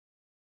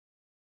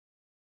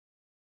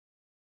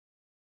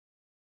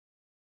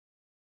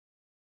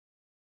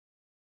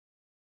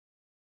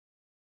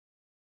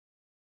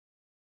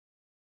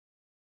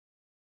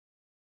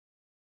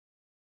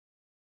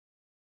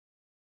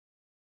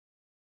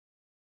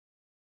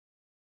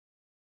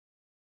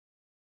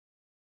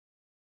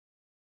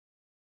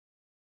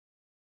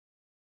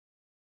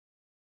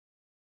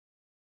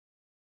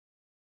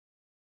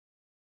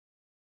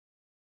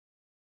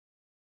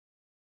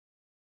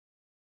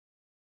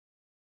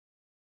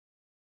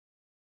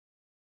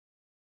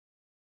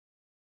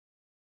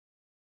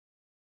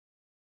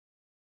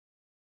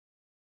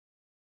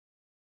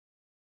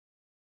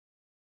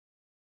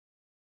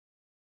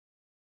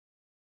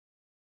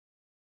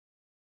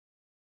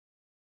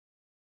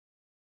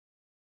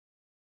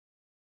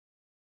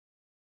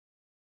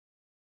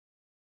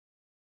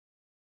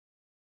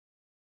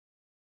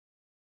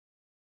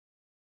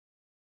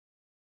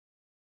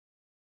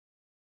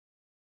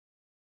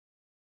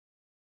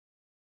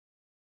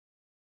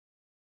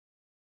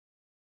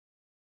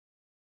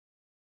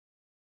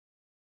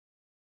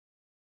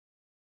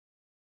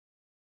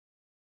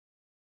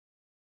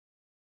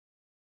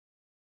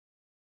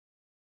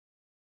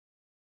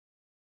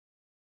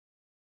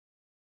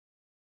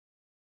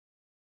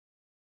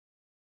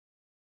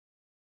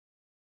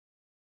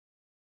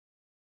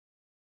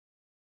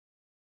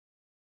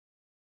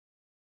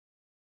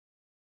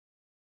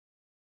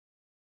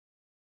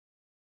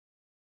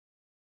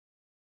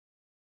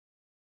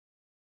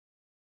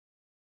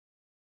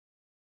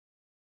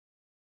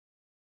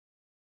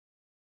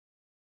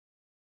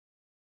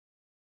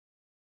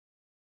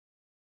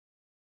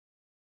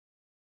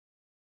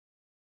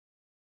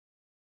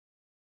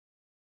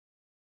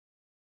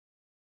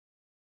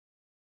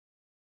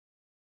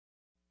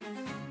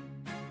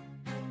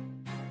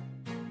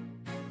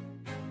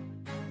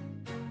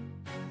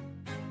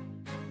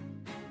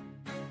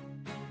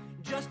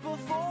Just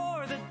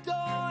before the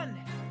dawn,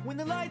 when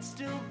the light's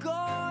still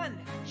gone,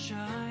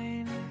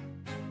 shine,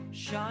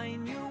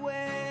 shine your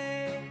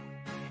way.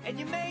 And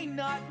you may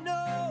not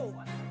know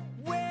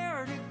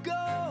where to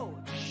go.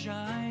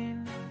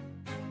 Shine,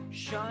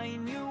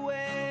 shine your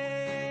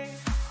way.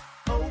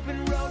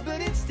 Open road,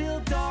 but it's still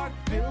dark.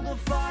 Build a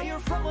fire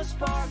from a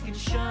spark and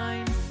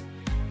shine,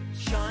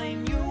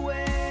 shine your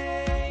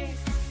way.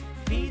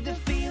 Feed the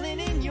feeling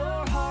in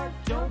your heart.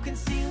 Don't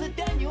conceal it,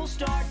 then you'll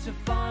start to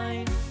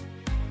find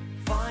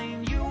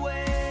your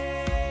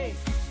way.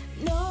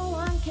 No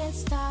one can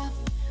stop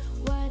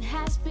what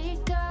has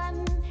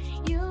begun.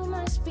 You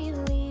must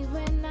believe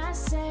when I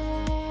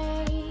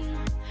say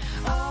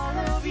all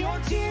of your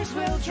tears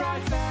will dry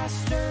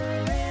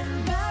faster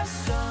in the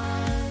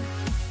sun.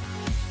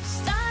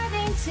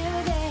 Starting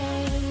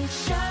today,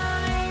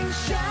 shine,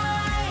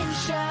 shine,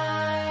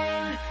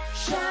 shine,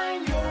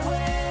 shine your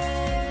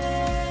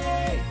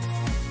way.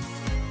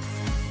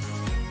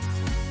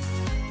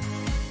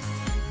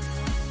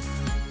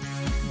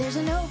 There's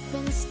an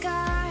open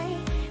sky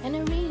and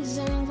a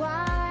reason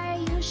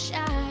why you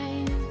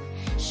shine,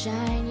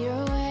 shine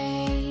your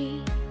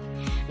way.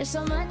 There's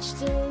so much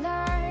to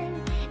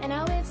learn, and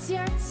now it's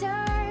your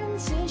turn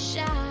to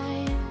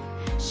shine,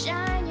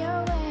 shine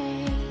your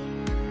way.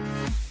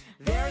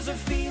 There's a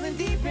feeling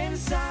deep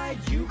inside,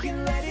 you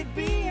can let it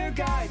be your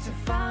guide to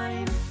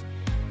find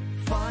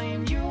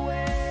your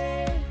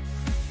way.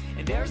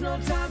 And there's no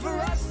time for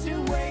us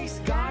to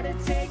waste, gotta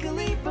take a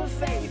leap of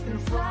faith and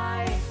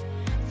fly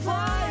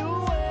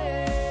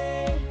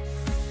away.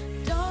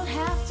 Don't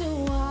have to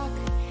walk,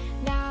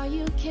 now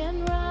you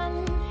can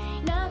run.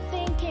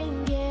 Nothing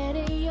can get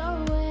in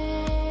your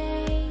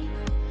way.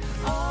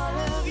 All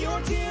of your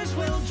tears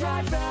will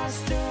dry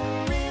faster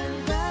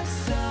in the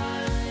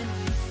sun.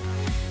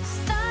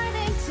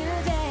 Starting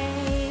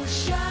today,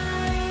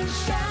 shine,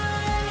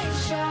 shine,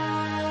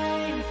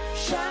 shine,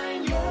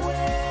 shine your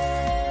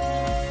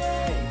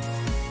way.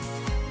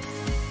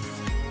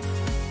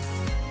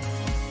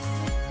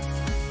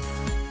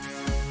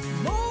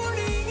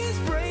 Morning is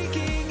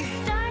breaking,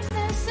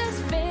 darkness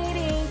is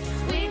fading.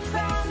 we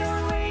found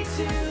our way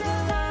to the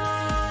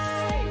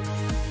light.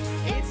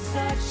 It's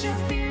such a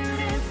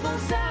beautiful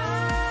sight.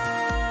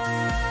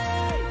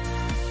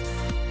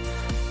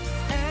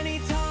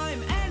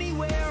 Anytime,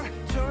 anywhere,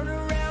 turn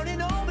around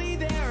and I'll be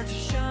there to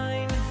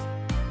shine,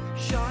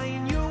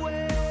 shine your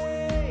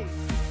way.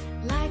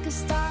 Like a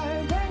star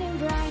burning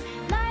bright,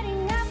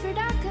 lighting up your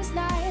darkest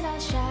night. I'll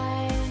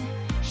shine,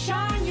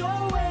 Shine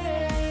your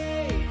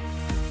way.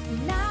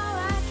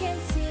 now I can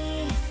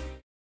see.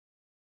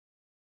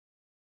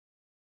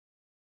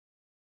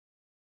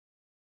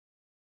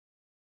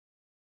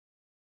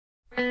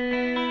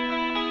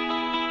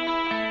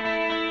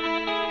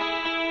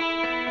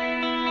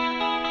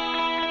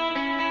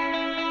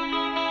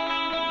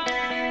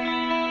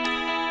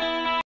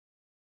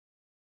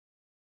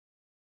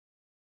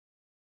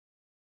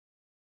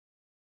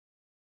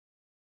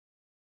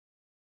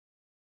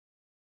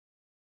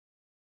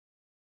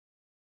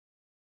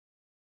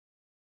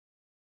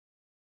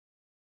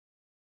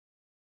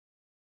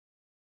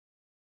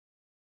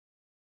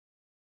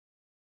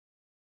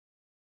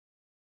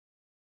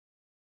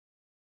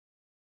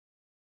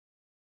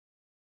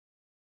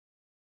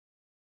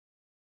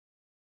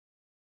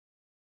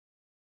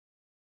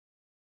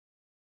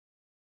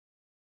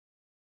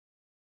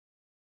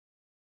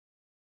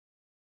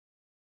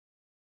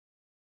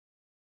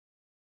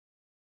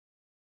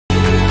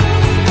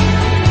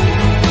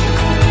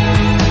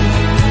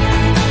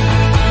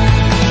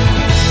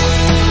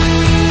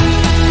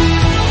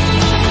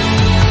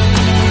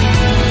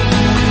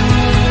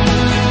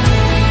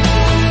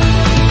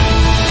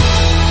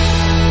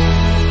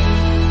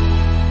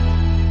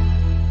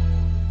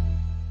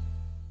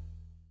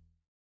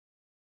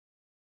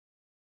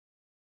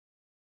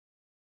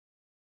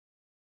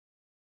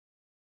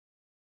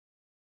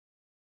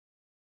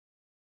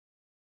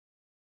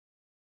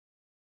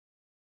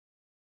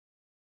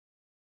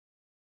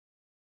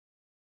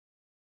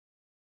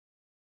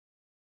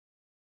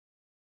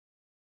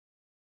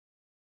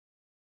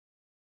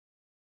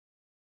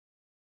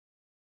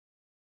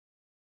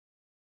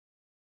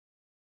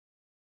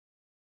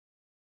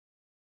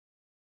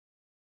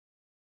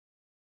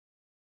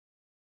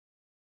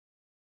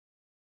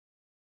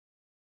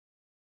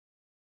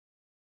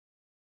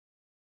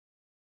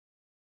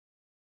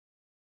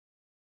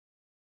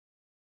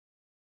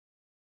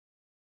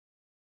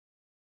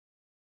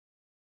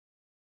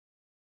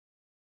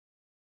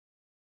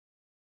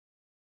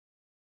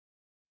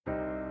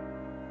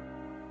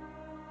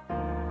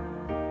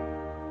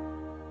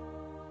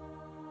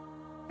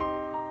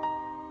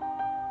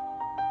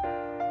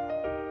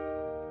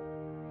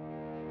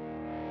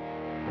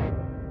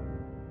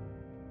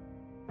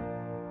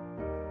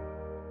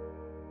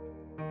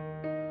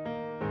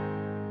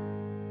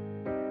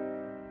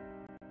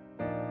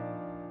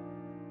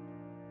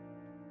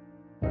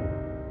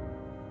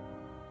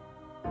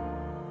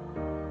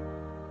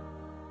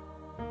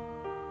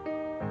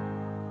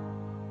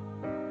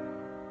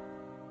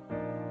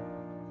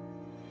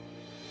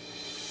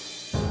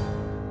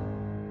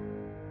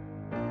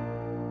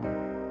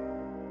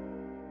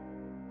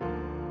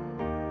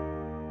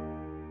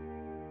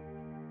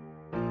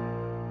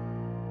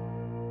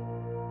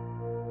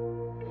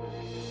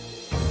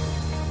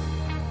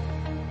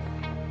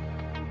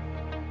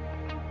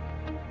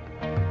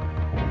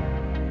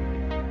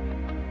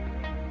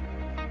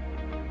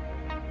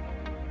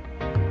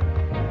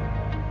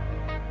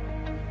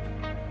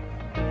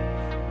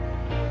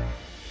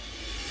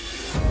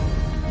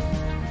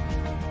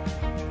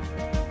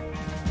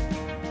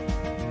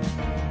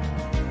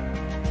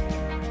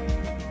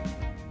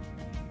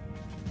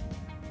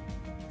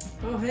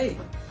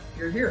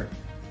 you're here.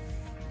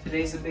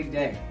 Today's a big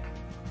day.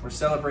 We're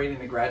celebrating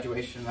the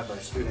graduation of our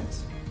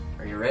students.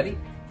 Are you ready?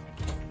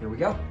 Here we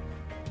go.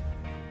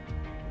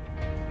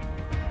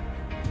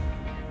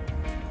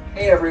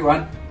 Hey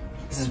everyone,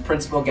 this is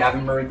Principal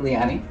Gavin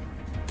Merigliani.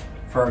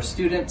 For our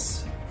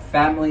students,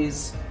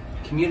 families,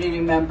 community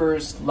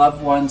members,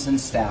 loved ones, and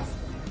staff,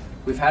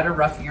 we've had a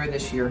rough year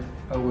this year,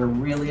 but we're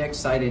really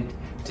excited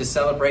to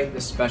celebrate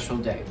this special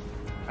day.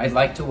 I'd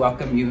like to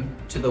welcome you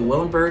to the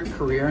Willenberg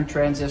Career and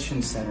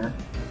Transition Center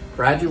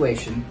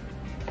graduation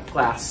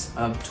class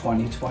of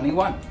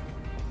 2021.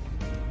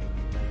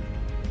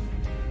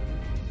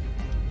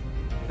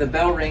 The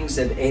bell rings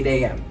at 8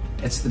 a.m.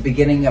 It's the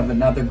beginning of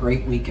another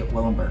great week at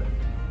Willenberg.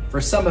 For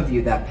some of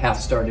you, that path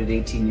started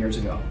 18 years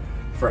ago.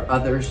 For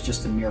others,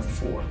 just a mere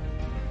 4.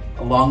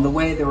 Along the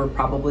way, there were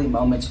probably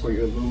moments where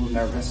you're a little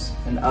nervous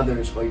and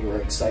others where you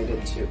were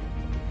excited too.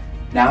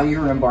 Now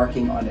you're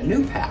embarking on a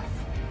new path,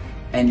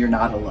 and you're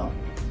not alone.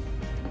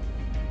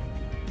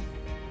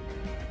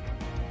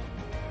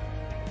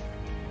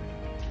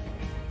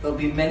 There'll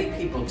be many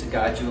people to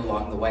guide you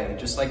along the way,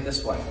 just like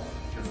this one.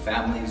 Your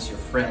families, your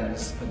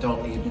friends,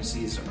 adult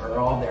agencies are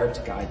all there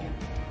to guide you.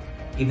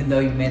 Even though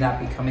you may not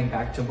be coming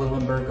back to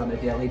Willenberg on a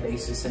daily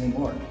basis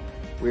anymore,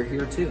 we're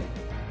here too.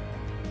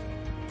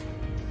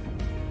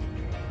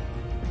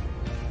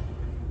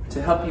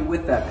 To help you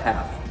with that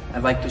path,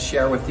 I'd like to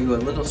share with you a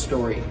little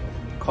story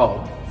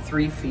called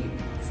 3 Feet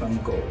from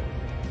Gold.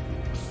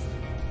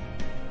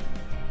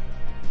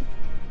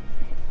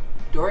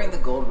 During the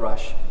gold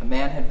rush, a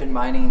man had been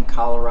mining in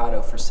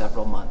Colorado for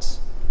several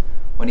months.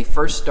 When he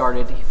first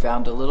started, he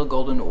found a little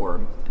golden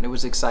orb, and it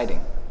was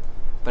exciting.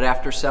 But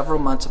after several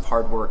months of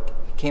hard work,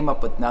 he came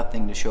up with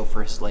nothing to show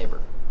for his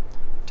labor.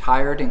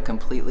 Tired and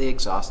completely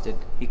exhausted,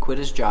 he quit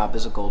his job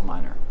as a gold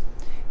miner.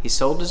 He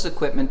sold his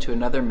equipment to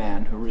another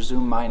man who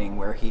resumed mining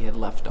where he had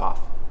left off.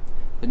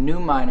 The new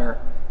miner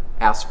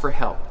asked for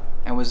help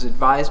and was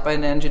advised by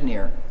an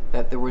engineer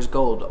that there was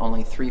gold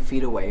only 3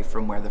 feet away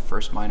from where the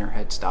first miner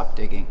had stopped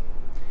digging.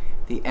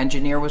 The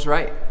engineer was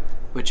right,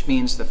 which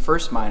means the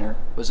first miner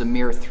was a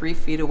mere 3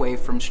 feet away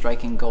from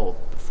striking gold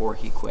before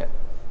he quit.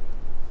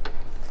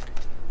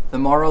 The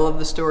moral of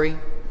the story?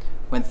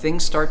 When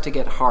things start to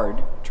get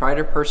hard, try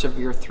to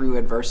persevere through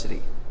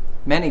adversity.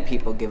 Many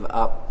people give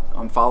up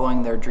on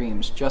following their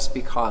dreams just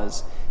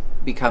because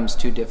it becomes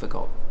too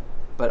difficult.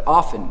 But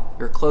often,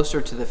 you're closer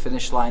to the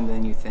finish line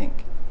than you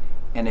think.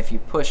 And if you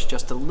push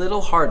just a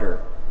little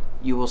harder,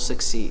 you will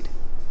succeed.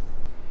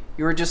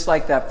 You are just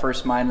like that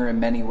first miner in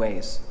many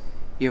ways.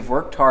 You have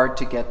worked hard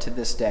to get to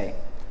this day,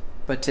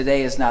 but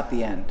today is not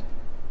the end.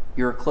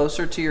 You are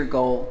closer to your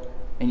goal,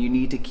 and you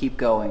need to keep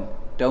going.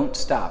 Don't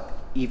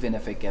stop, even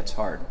if it gets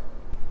hard.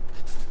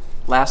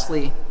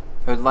 Lastly,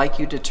 I would like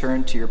you to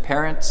turn to your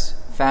parents,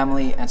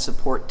 family, and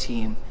support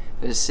team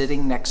that is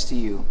sitting next to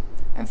you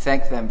and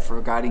thank them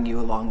for guiding you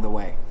along the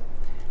way.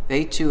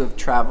 They too have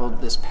traveled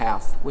this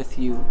path with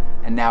you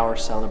and now are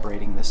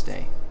celebrating this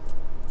day.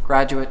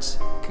 Graduates,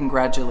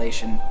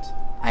 congratulations.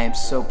 I am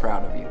so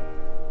proud of you.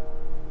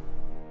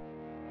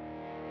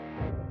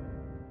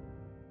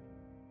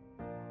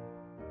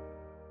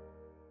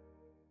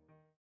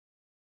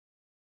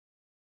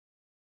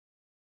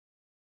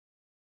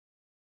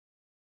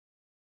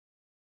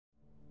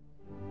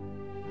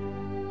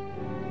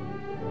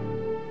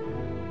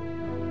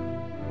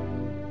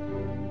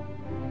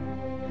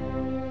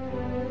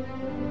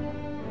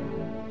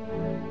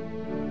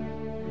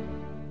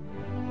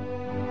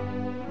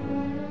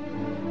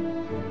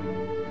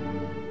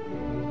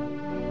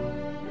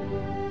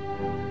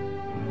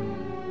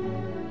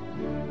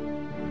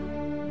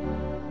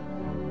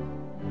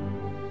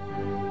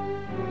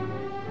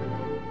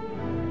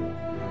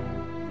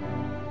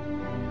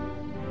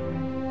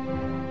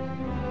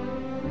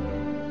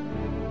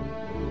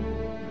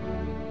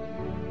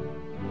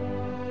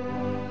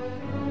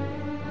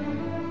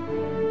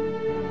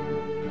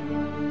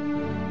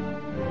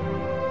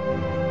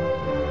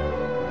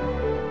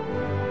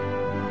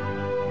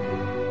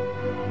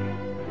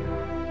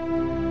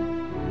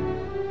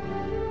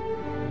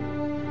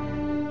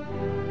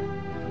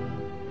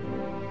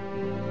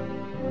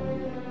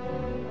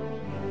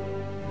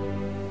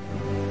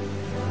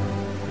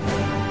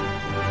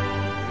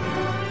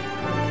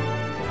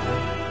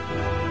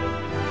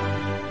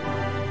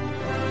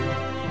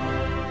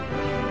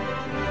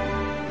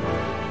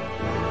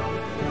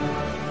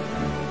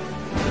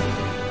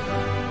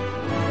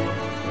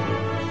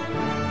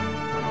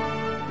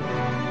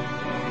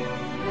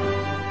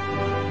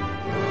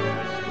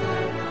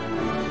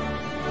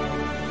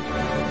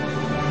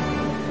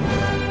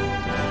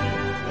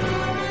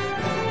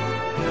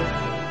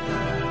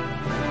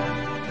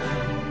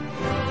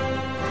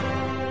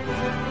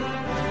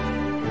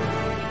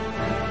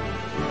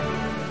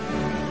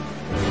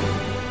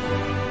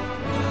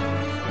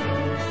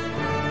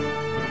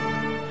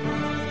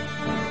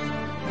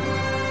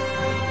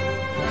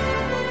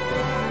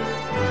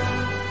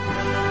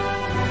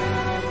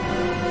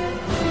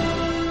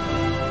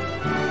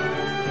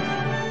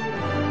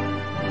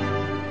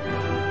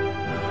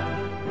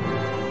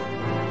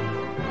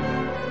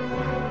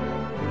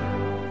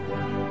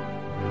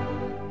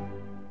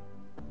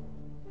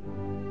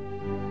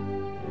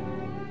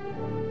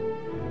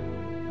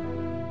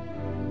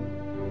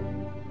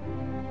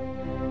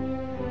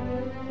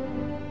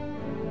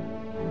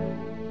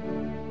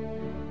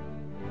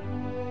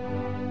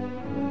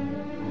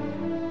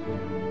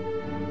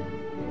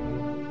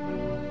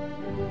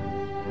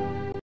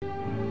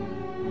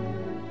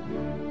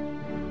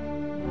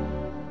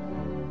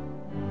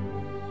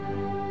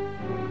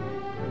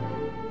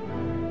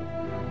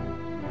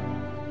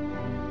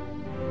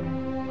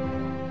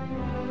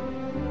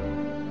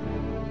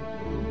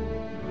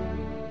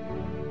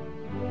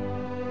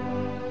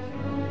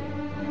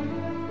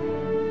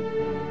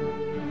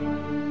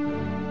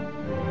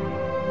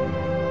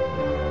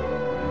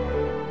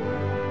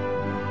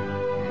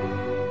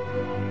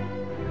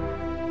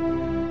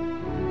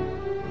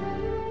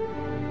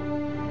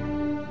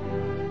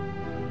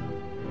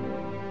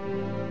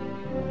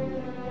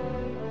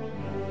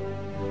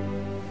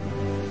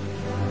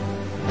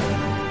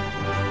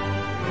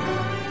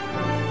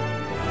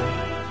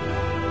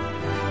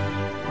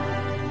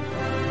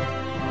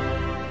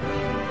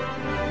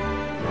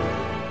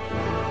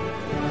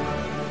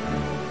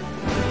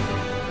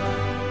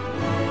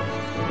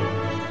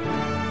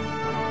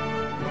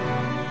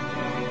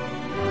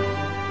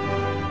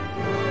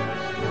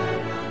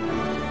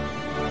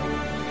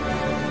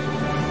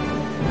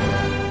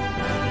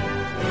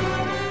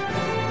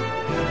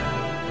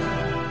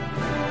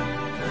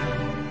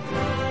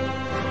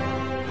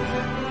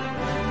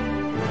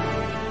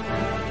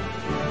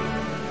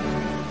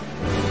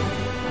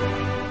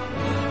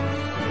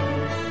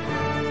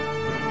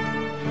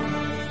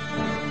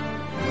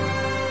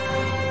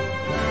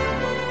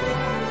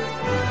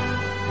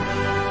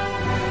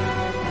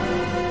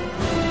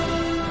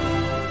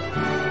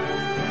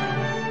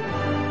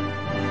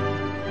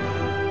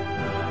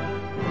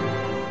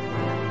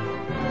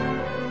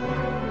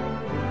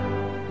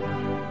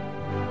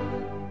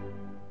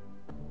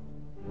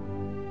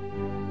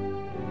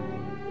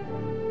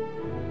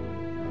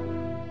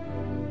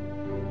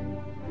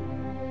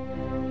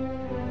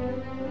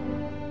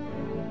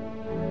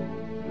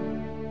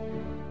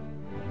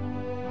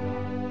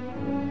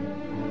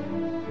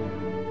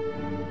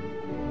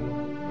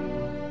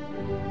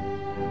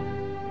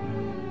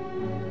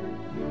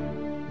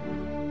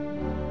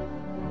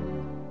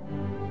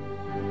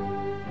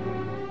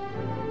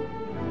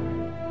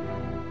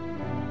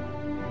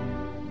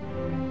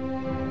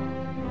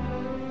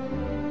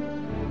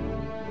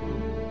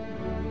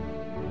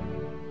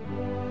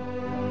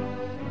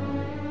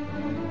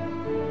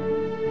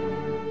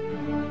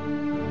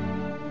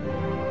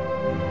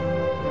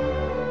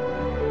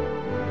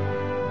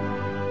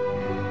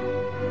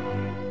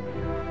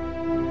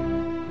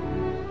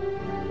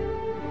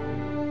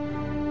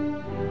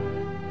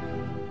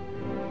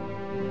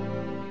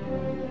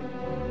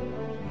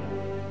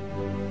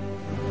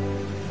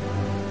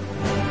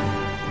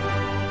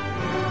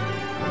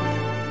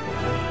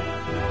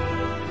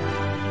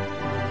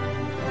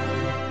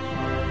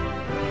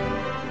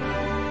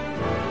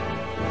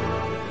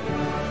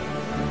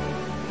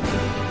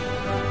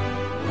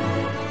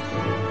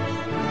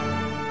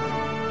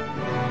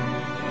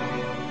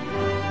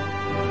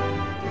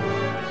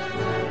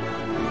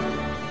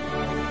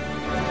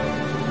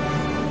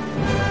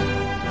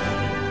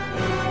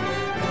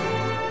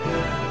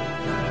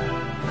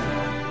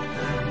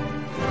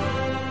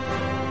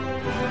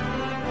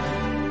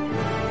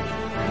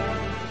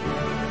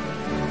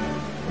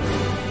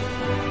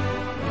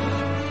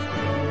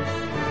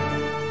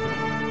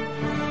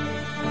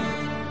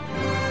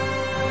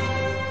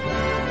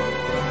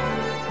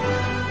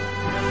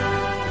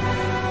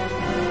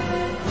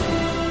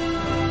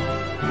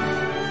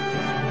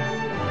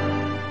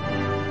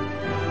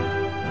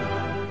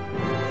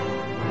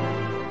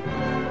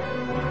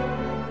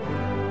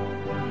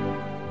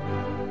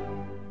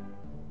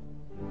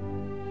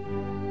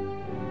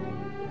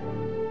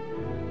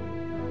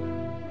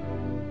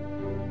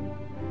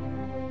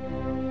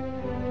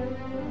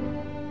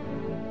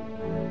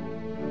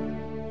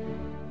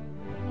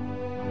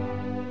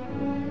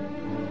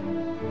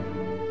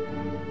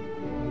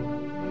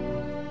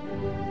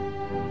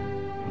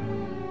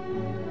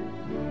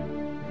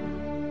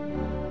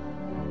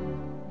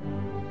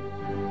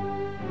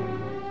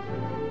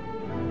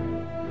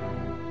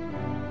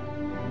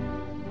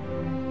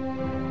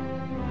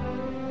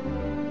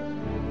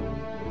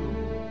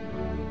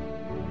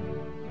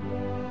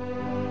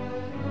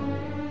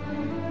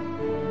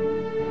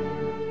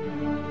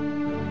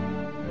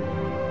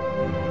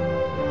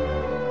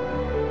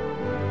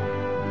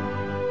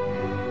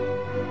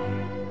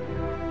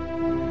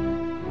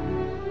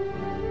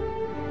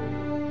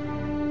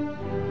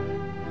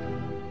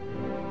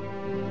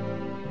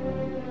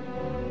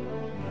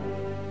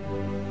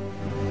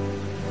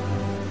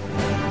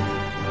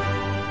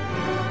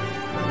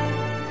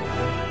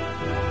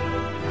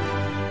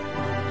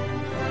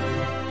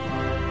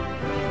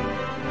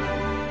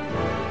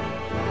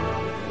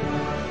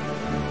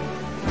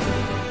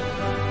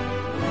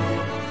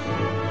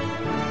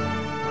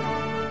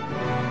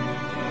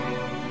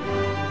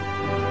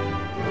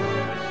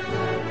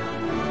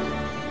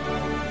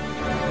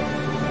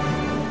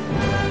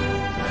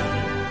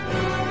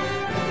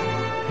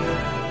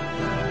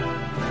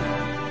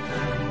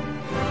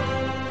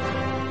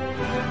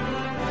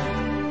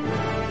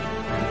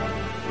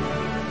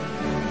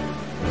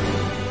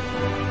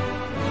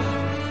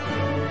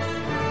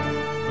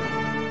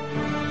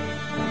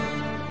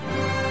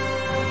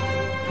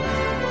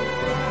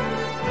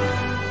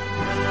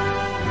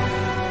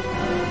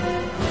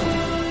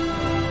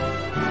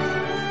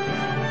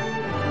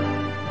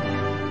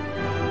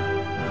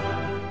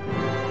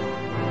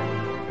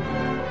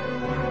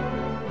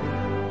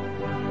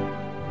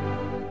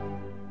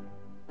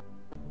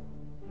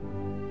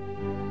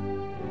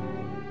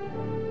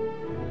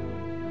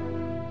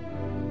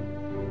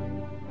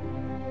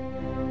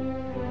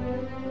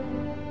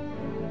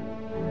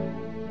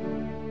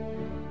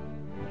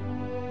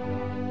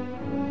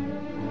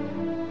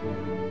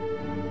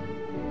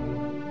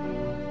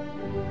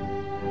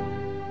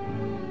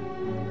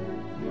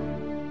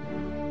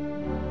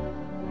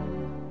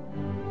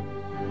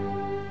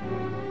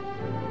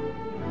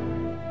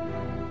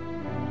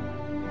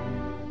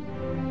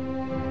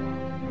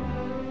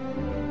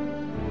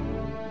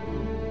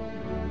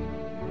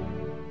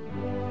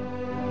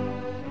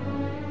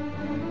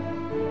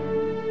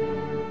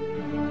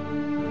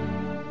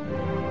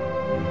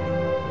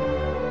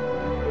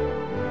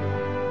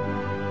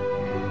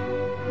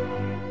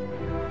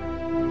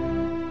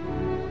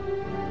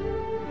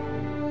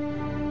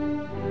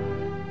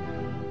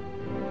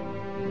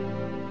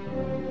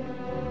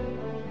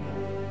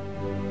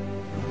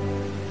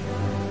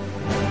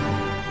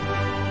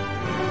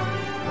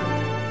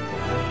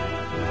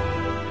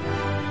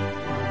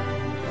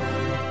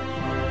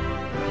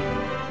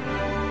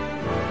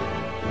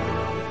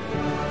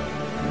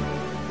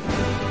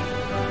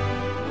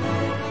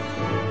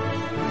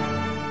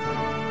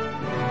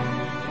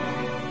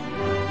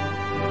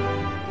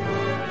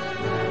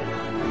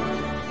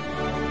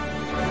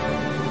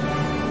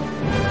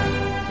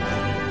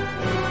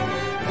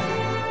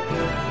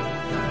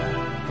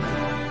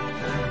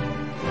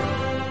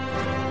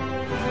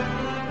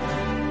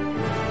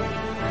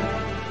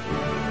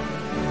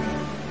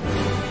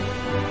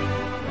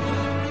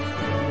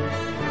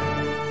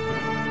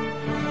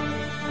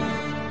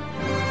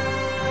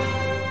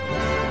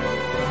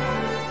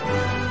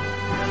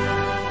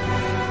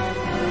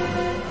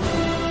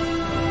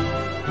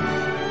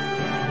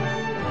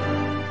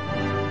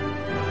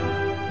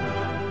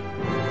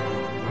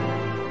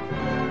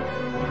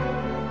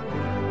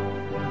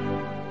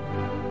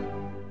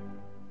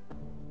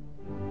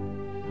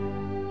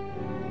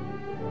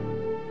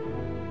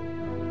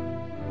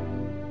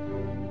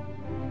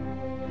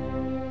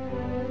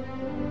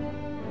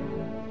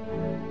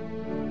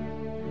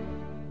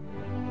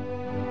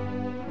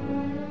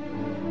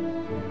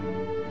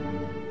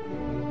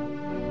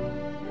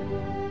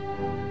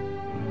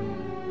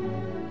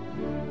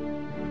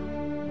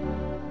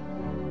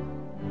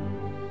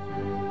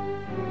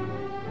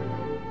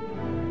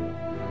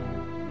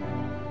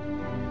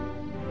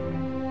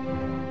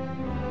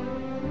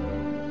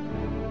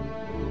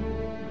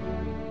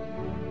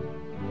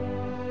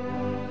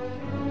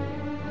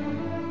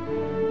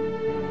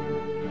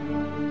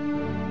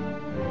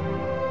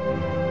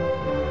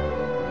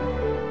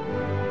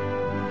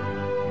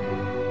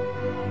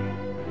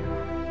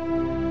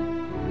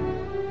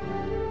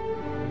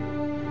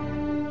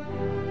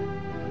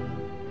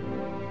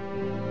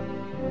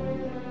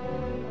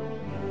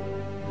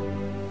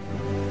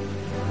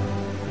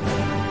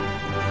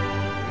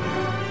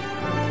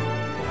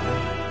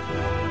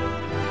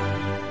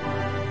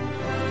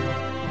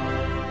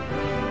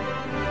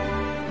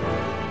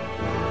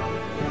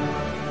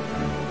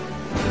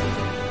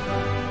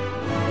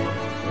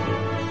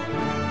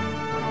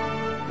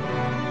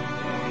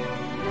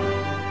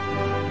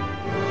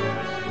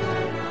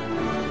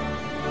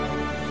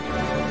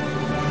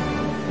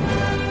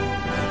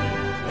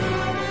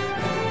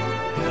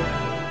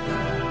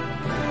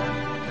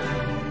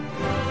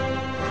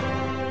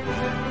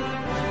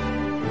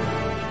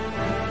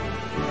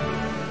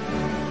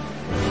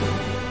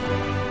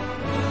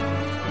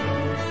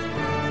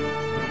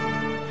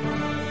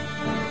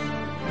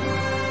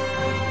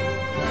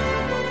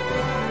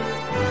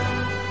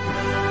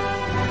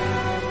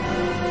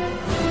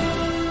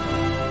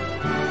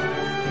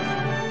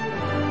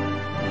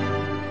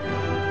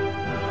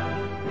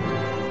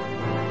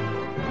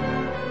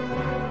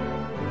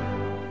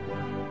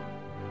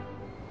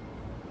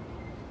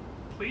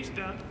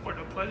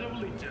 Pledge of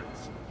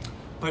Allegiance.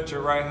 Put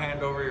your right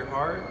hand over your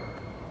heart.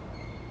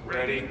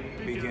 Ready,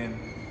 begin.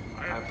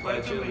 I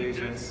pledge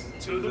allegiance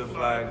to the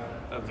flag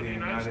of the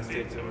United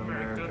States of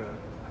America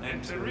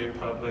and to the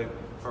republic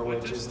for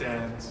which it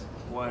stands,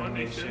 one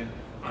nation,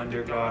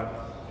 under God,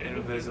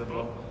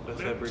 indivisible,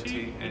 with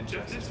liberty and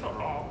justice for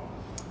all.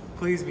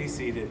 Please be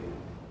seated.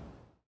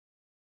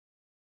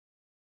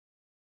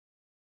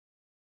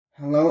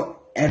 Hello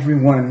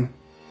everyone,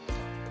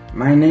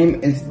 my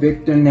name is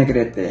Victor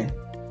Negrete.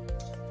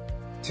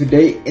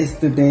 Today is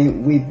the day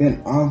we've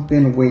all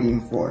been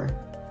waiting for.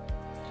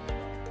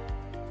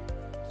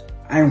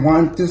 I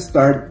want to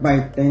start by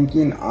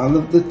thanking all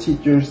of the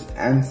teachers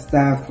and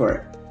staff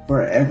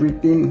for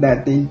everything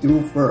that they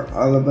do for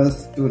all of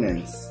us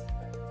students.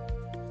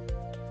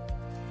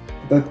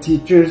 The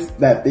teachers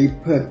that they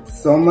put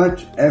so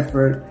much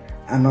effort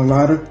and a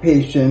lot of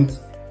patience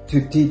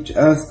to teach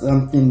us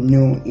something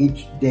new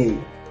each day.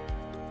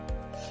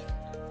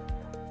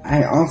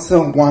 I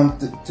also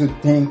want to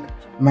thank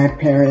my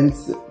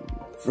parents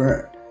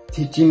for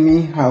teaching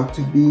me how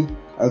to be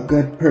a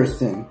good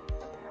person.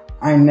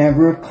 I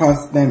never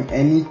caused them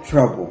any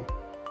trouble.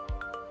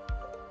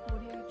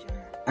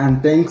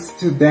 And thanks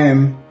to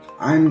them,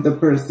 I'm the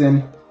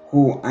person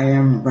who I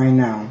am right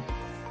now.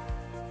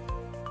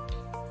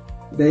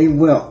 They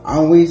will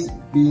always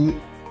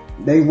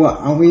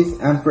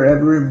and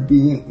forever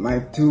be my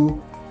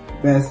two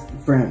best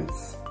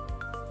friends.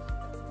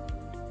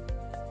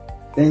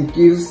 Thank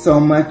you so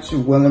much,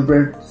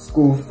 Willenberg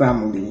School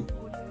family.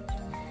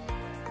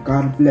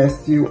 God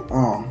bless you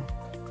all.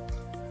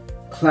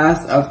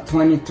 Class of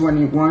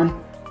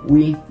 2021,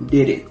 we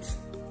did it.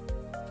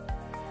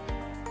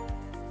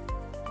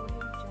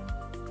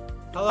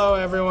 Hello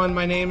everyone,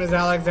 my name is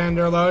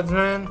Alexander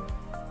Loadsman,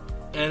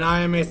 and I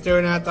am a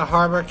student at the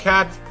Harbor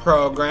Cats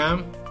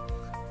program.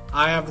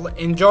 I have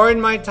enjoyed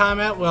my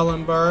time at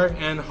Willenberg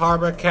and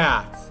Harbor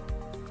Cats.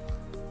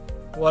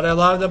 What I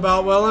loved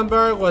about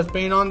Willenberg was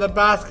being on the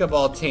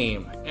basketball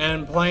team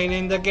and playing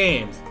in the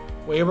games.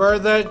 We were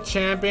the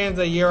champions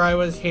the year I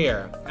was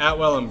here at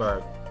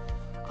Willenberg.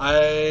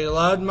 I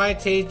loved my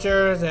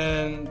teachers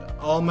and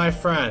all my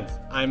friends.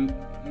 I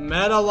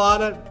met a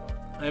lot of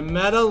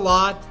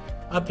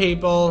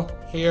people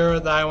here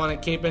that I want to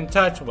keep in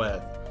touch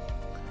with.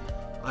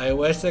 I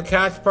wish the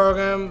Cats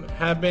program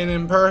had been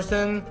in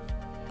person,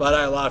 but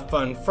I loved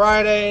Fun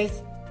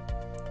Fridays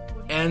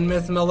and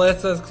Miss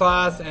Melissa's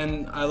class,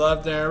 and I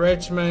loved the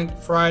Enrichment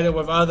Friday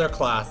with other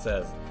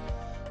classes.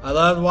 I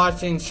loved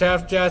watching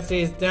Chef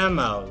Jesse's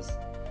demos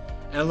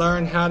and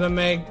learned how to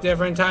make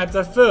different types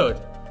of food.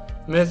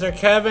 Mr.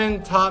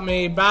 Kevin taught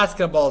me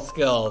basketball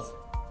skills,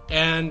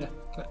 and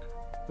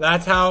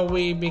that's how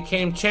we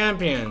became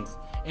champions.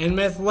 In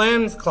Miss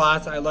Lim's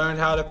class, I learned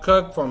how to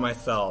cook for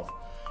myself.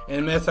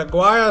 In Miss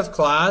Aguayo's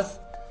class,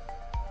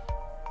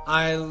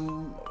 I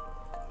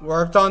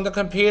worked on the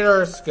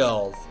computer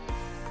skills.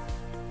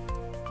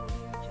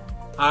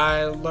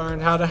 I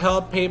learned how to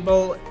help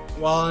people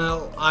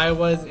while I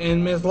was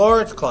in Miss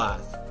Lord's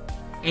class.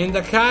 In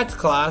the Cats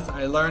class,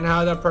 I learned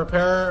how to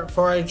prepare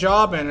for a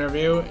job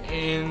interview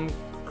and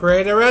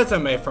create a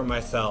resume for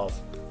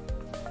myself.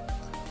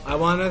 I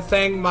want to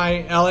thank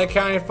my LA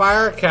County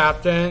Fire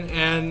Captain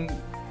and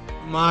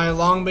my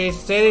Long Beach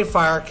City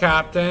Fire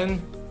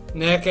Captain,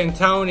 Nick and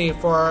Tony,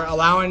 for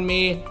allowing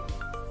me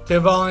to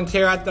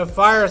volunteer at the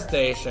fire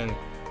station.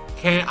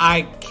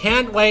 I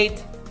can't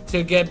wait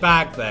to get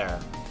back there.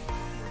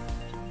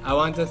 I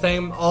want to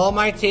thank all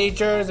my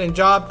teachers and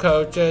job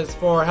coaches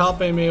for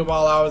helping me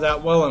while I was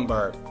at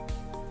Willenberg.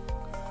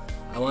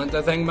 I want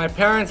to thank my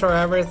parents for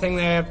everything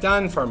they have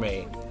done for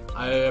me.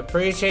 I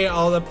appreciate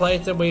all the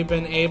places we've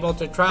been able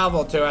to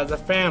travel to as a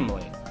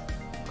family.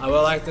 I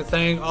would like to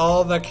thank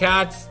all the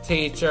Cats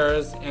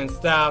teachers and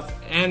staff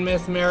and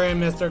Miss Mary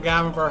and Mr.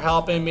 Gavin for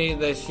helping me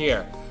this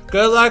year.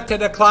 Good luck to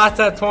the class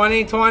of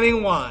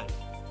 2021.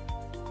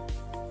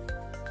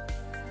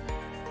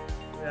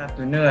 Good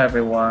afternoon,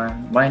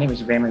 everyone. My name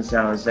is Raymond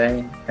San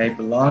Jose. I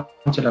belong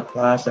to the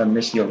class of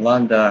Miss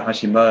Yolanda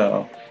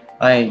Hashimoto.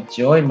 I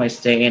enjoyed my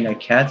stay in the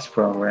Cats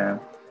program.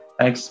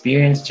 I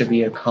experienced to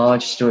be a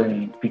college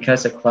student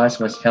because the class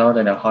was held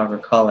at the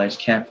Harvard College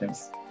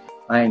campus.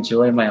 I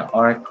enjoyed my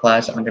art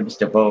class under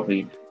Mr.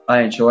 Bovey.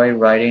 I enjoy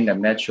riding the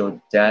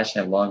Metro Dash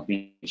and Long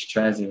Beach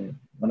Transit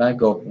when I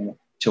go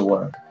to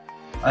work.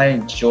 I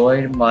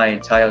enjoyed my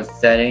tile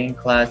setting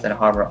class at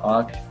Harvard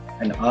Ock,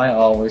 and I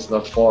always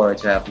look forward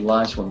to have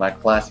lunch with my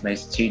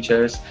classmates'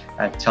 teachers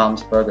at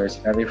Tom's Burgers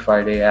every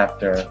Friday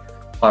after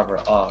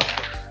Harvard Ock.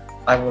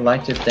 I would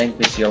like to thank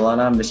Miss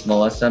Yolanda, Miss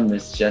Melissa,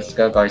 Miss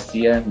Jessica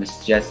Garcia,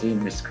 Miss Jessie,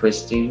 Miss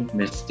Christy,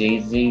 Miss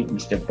Daisy,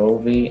 Mr.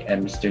 Bovey,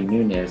 and Mr.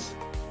 Nunez.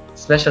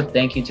 Special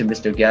thank you to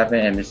Mr. Gavin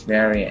and Miss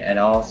Mary and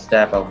all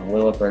staff of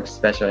Willenberg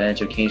Special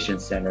Education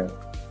Center.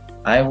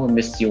 I will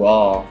miss you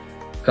all.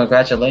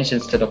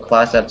 Congratulations to the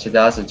class of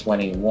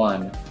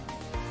 2021.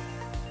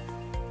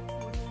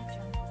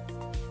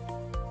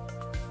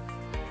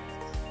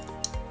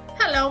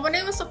 Hello, my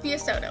name is Sophia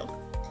Soto.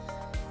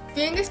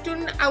 Being a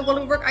student at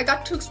Willenberg, I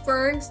got to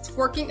experience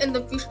working in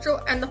the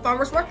bistro and the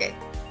farmer's market.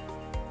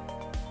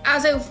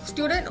 As a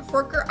student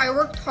worker, I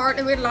worked hard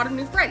and made a lot of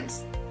new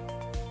friends.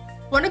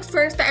 One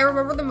experience that I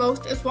remember the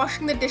most is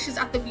washing the dishes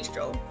at the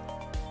bistro,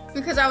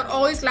 because I would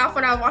always laugh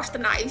when I washed the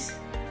knives.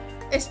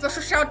 A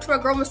special shout out to my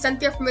girl Miss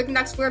Cynthia for making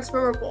that experience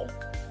memorable.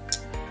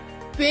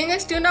 Being a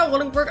student at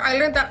Willenberg, I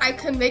learned that I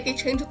can make a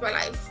change with my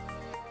life.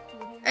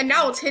 And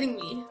now it's hitting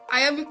me.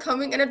 I am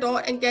becoming an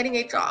adult and getting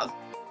a job,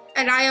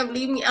 and I am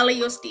leaving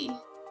LAUSD.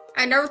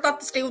 I never thought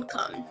this day would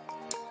come.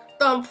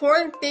 The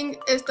important thing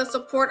is the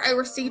support I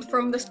received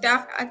from the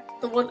staff at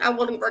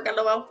Willenberg,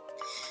 LOL.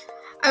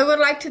 I would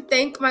like to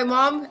thank my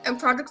mom and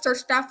project search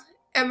staff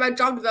and my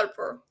job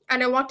developer.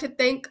 And I want to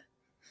thank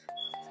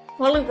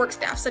Willenberg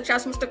staff such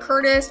as Mr.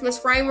 Curtis, Miss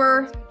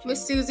Reimer,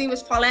 Miss Susie,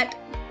 Miss Paulette,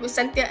 Miss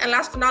Cynthia, and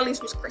last but not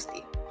least, Miss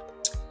Christy.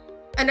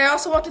 And I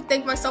also want to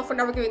thank myself for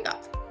never giving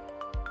up.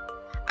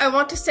 I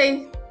want to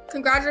say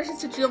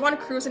congratulations to Giovanna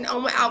Cruz and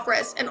Elma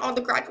Alvarez and all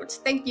the graduates.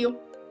 Thank you.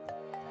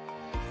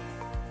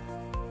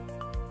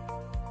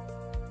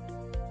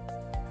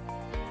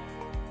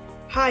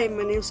 Hi,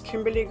 my name is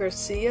Kimberly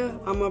Garcia.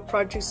 I'm a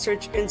Project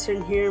Search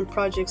intern here in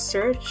Project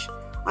Search.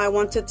 I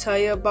want to tell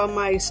you about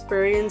my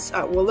experience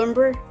at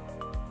Willenberg.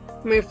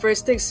 My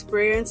first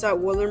experience at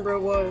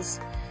Willenberg was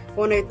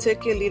when I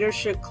took a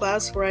leadership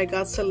class where I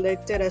got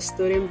selected as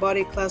student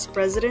body class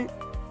president.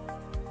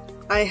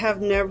 I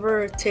have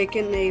never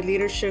taken a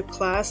leadership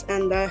class,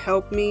 and that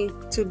helped me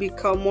to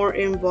become more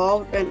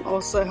involved and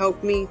also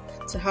helped me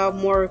to have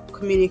more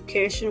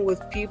communication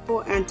with people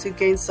and to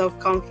gain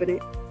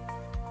self-confidence.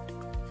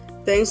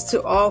 Thanks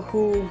to all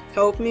who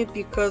helped me,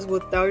 because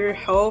without your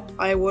help,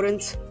 I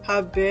wouldn't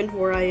have been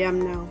where I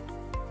am now.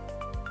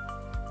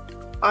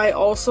 I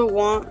also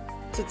want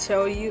to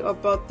tell you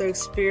about the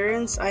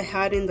experience I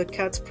had in the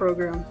CATS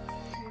program.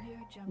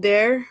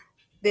 There,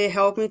 they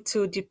helped me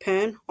to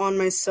depend on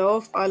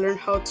myself. I learned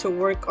how to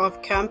work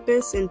off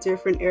campus in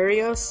different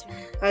areas.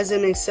 As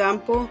an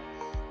example,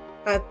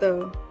 at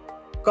the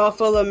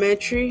Gulf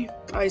Elementary,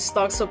 I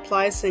stocked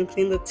supplies and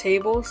cleaned the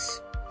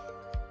tables.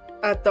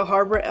 At the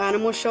Harbor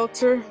Animal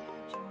Shelter,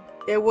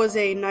 it was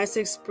a nice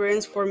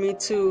experience for me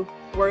to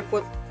work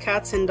with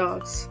cats and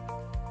dogs.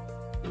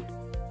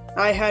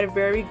 I had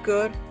very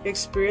good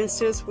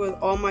experiences with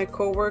all my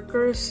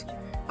coworkers.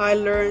 I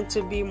learned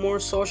to be more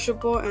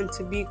sociable and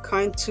to be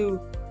kind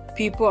to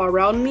people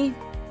around me.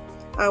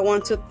 I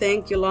want to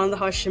thank Yolanda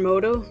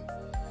Hashimoto,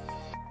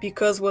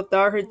 because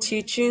without her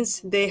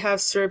teachings, they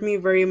have served me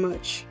very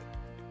much.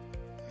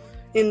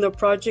 In the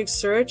Project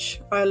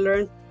Search, I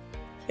learned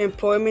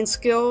employment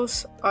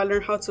skills. I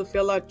learned how to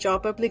fill out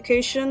job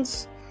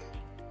applications,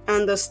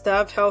 and the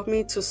staff helped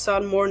me to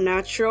sound more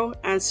natural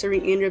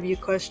answering interview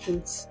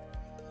questions.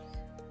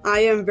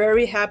 I am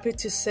very happy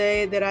to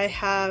say that I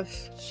have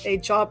a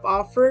job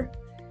offer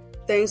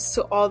thanks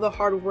to all the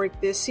hard work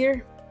this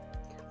year.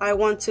 I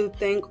want to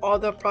thank all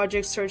the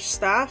Project Search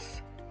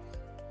staff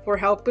for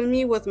helping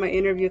me with my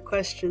interview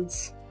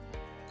questions.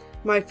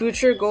 My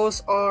future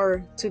goals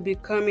are to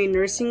become a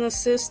nursing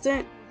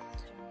assistant.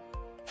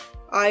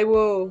 I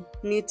will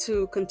need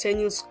to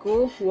continue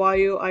school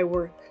while I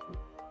work.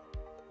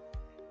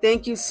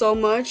 Thank you so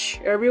much,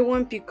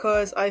 everyone,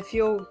 because I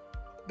feel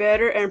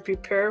better and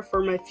prepared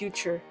for my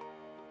future.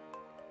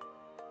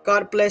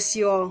 God bless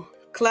you all.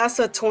 Class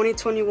of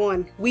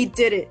 2021, we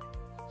did it.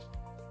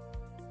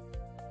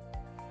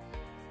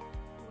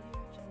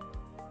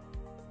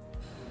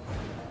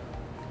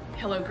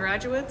 Hello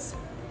graduates,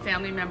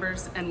 family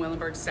members, and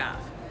Willenberg staff.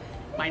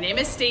 My name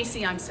is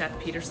Stacy. I'm Seth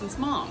Peterson's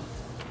mom.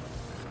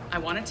 I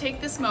want to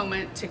take this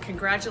moment to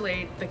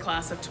congratulate the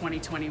class of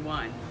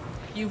 2021.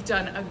 You've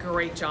done a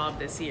great job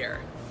this year.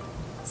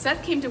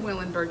 Seth came to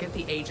Willenberg at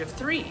the age of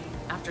 3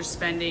 after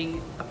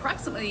spending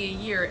approximately a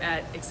year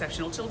at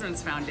Exceptional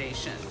Children's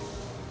Foundation.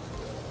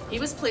 He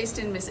was placed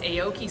in Miss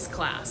Aoki's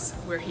class,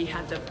 where he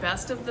had the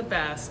best of the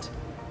best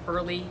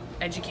early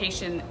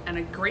education and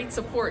a great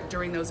support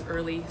during those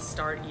early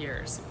start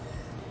years.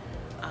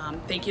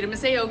 Thank you to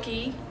Miss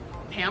Aoki,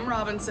 Pam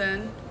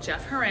Robinson,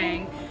 Jeff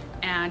Harang,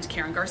 and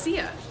Karen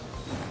Garcia.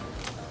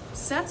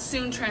 Seth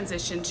soon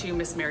transitioned to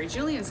Miss Mary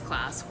Julian's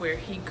class, where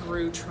he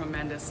grew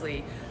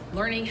tremendously,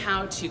 learning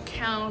how to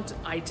count,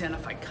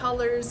 identify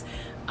colors,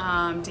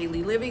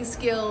 daily living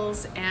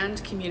skills,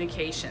 and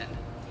communication.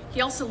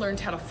 He also learned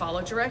how to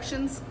follow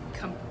directions,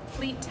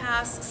 complete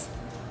tasks,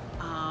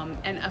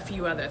 and a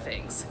few other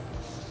things.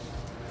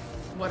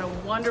 What a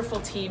wonderful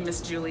team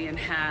Miss Julian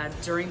had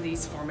during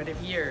these formative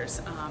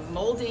years,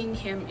 molding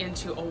him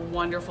into a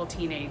wonderful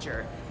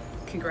teenager.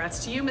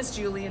 Congrats to you, Miss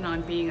Julian,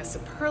 on being a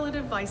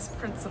superlative vice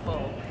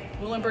principal.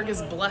 Willenberg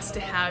is blessed to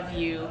have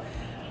you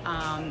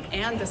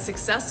and the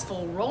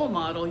successful role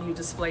model you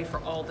display for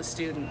all the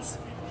students.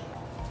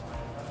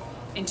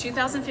 In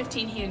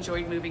 2015, he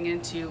enjoyed moving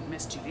into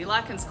Miss Judy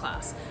Larkin's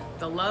class.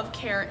 The love,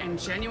 care, and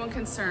genuine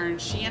concern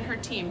she and her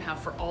team have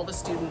for all the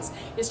students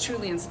is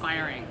truly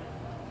inspiring.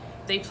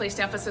 They placed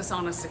emphasis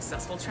on a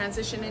successful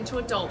transition into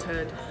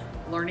adulthood,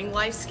 learning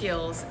life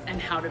skills, and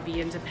how to be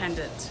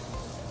independent.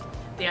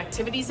 The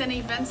activities and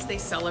events they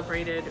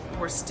celebrated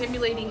were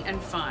stimulating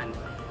and fun.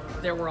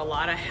 There were a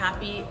lot of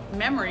happy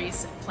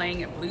memories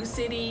playing at Blue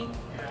City,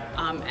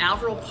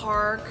 Averill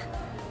Park,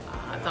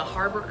 the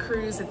Harbor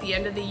Cruise at the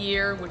end of the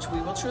year, which we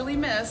will truly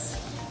miss.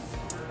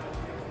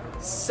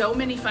 So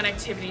many fun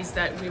activities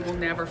that we will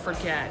never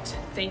forget.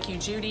 Thank you,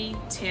 Judy,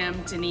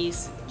 Tim,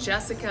 Denise,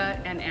 Jessica,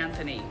 and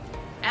Anthony,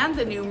 and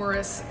the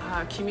numerous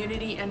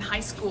community and high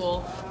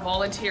school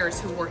volunteers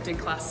who worked in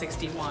Class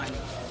 61.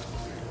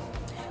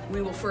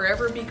 We will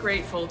forever be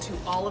grateful to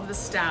all of the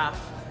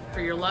staff for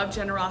your love,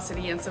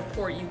 generosity, and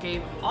support you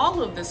gave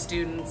all of the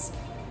students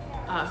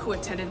who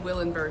attended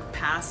Willenberg,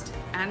 past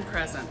and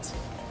present.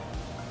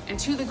 And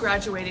to the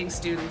graduating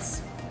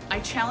students, I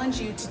challenge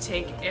you to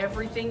take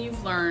everything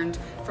you've learned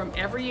from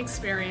every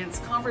experience,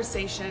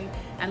 conversation,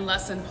 and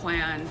lesson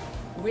plan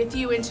with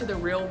you into the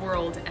real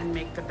world and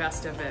make the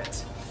best of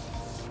it.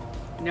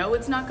 No,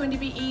 it's not going to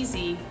be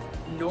easy,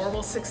 nor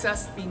will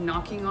success be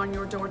knocking on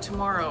your door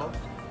tomorrow,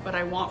 but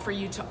I want for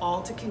you to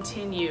all to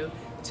continue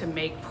to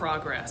make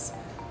progress,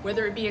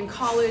 whether it be in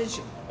college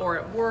or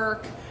at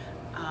work,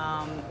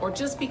 or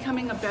just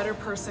becoming a better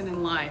person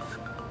in life.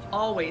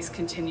 Always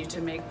continue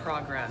to make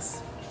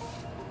progress.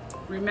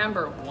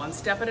 Remember, one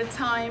step at a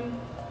time.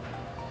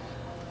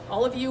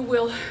 All of you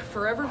will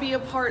forever be a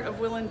part of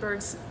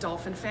Willenberg's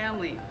Dolphin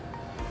family.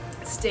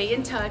 Stay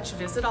in touch,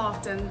 visit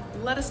often,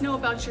 let us know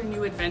about your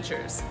new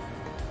adventures.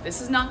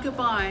 This is not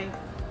goodbye,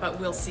 but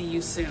we'll see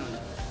you soon.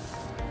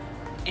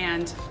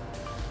 And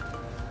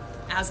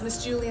as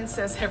Miss Julian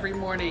says every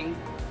morning,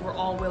 we're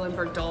all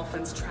Willenberg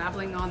Dolphins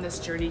traveling on this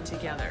journey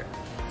together.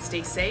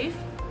 Stay safe,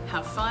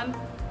 have fun,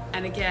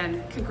 and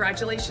again,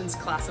 congratulations,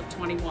 Class of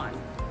 21.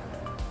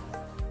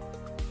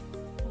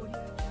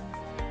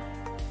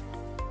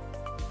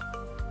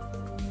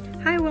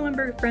 Hi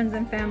Willenberg friends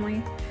and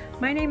family,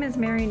 my name is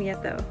Mary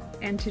Nieto,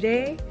 and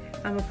today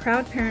I'm a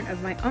proud parent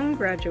of my own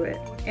graduate,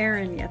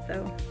 Erin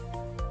Nieto.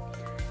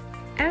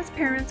 As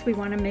parents, we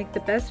want to make the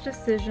best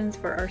decisions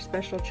for our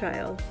special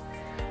child.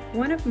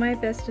 One of my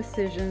best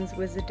decisions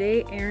was the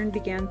day Erin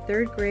began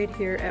 3rd grade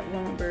here at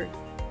Willenberg.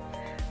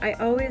 I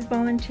always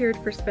volunteered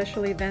for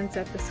special events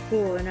at the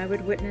school, and I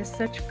would witness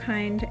such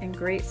kind and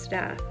great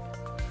staff.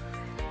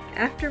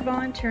 After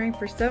volunteering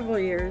for several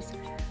years,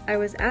 I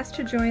was asked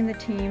to join the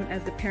team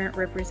as the parent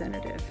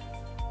representative.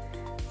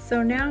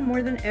 So now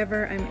more than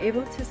ever, I'm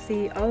able to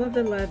see all of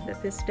the love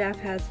that this staff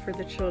has for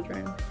the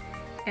children,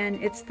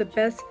 and it's the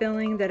best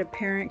feeling that a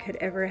parent could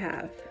ever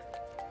have.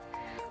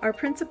 Our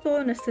principal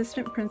and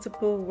assistant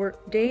principal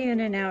work day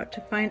in and out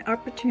to find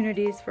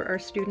opportunities for our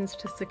students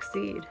to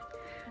succeed,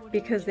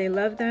 because they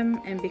love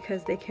them and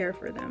because they care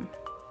for them.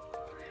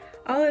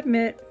 I'll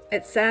admit,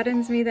 it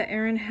saddens me that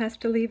Erin has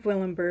to leave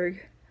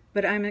Willenberg,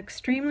 but I'm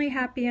extremely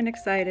happy and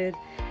excited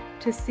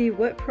to see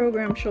what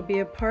program she'll be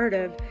a part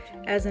of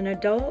as an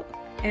adult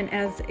and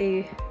as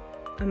an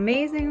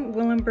amazing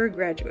Willenberg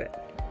graduate.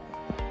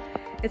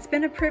 It's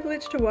been a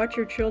privilege to watch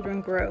your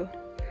children grow.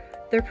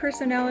 Their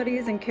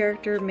personalities and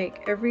character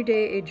make every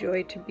day a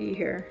joy to be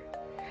here.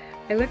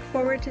 I look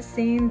forward to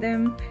seeing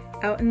them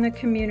out in the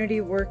community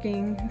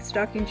working,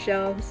 stocking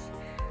shelves,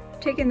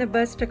 taking the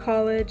bus to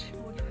college,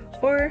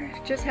 or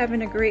just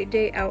having a great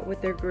day out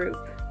with their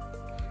group.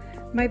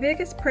 My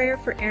biggest prayer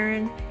for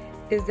Erin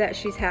is that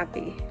she's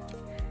happy.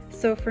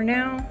 So for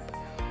now,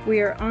 we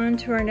are on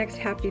to our next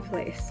happy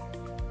place.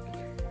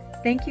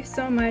 Thank you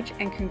so much,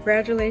 and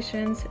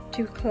congratulations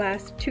to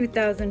Class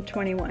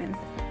 2021.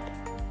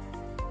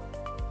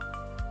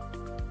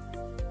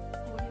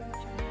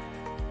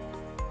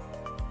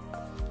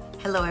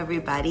 Hello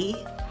everybody,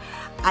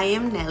 I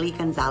am Nelly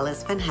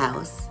Gonzalez Van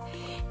House,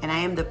 and I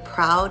am the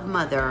proud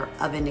mother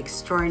of an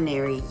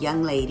extraordinary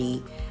young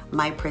lady,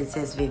 my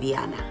Princess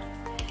Viviana,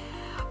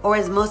 or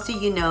as most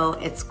of you know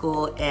at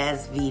school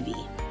as Vivi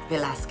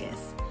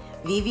Velasquez.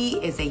 Vivi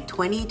is a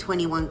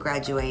 2021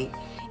 graduate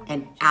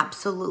and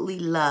absolutely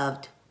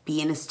loved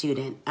being a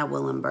student at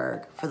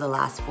Willenberg for the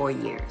last 4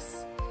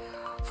 years.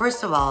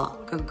 First of all,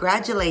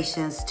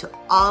 congratulations to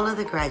all of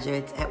the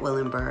graduates at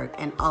Willenberg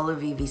and all of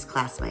Vivi's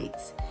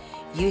classmates.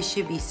 You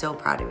should be so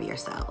proud of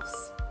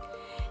yourselves.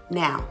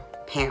 Now,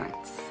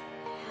 parents,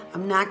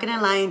 I'm not gonna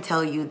lie and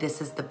tell you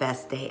this is the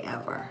best day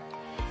ever,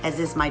 as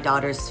is my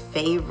daughter's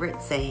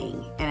favorite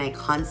saying, and I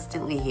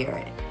constantly hear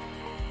it.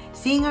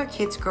 Seeing our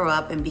kids grow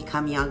up and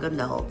become young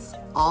adults,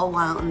 all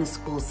while in the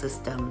school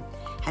system,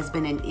 has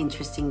been an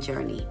interesting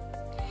journey.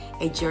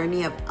 A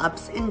journey of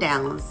ups and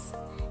downs,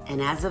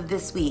 and as of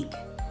this week,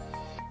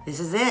 this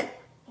is it.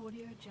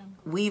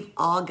 We've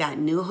all got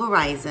new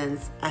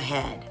horizons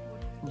ahead,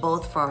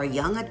 both for our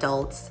young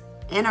adults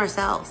and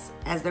ourselves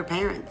as their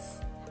parents,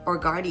 or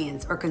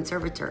guardians, or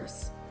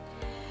conservators.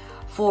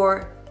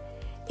 For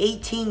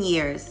 18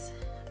 years,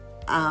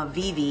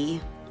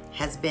 Vivi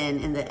has been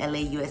in the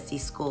LAUSD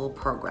school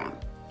program.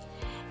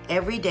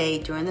 Every day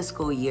during the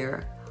school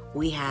year,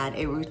 we had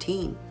a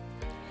routine.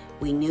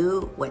 We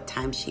knew what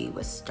time she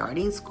was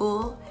starting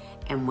school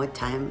and what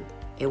time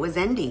it was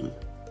ending.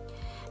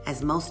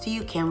 As most of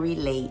you can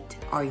relate,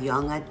 our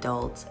young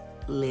adults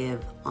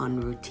live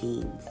on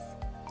routines.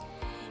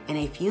 In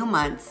a few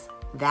months,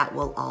 that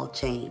will all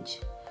change.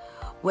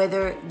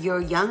 Whether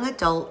your young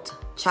adult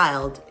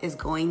child is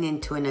going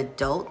into an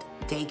adult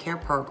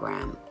daycare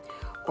program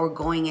or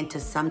going into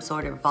some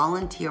sort of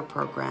volunteer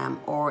program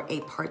or a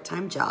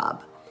part-time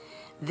job,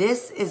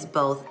 this is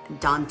both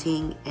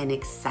daunting and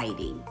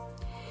exciting.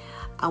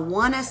 I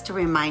want us to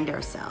remind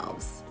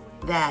ourselves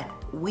that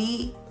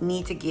we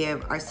need to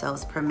give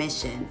ourselves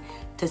permission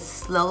to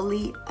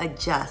slowly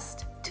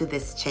adjust to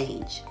this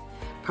change.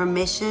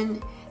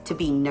 Permission to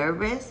be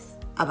nervous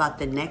about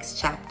the next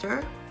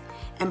chapter,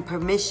 and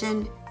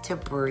permission to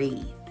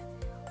breathe.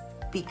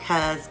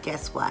 Because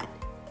guess what?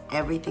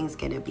 Everything's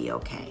gonna be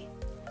okay.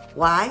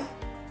 Why?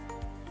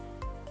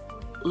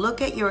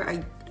 Look at your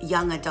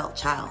young adult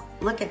child.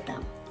 Look at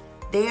them.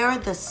 They are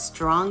the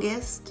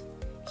strongest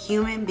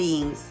human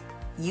beings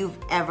you've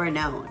ever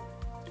known.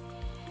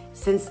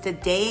 Since the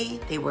day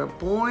they were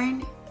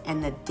born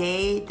and the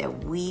day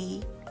that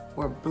we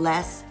were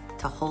blessed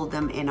to hold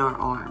them in our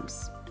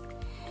arms.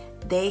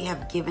 They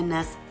have given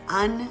us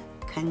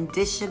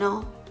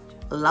unconditional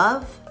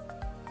love,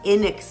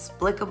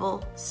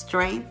 inexplicable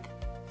strength,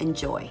 and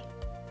joy.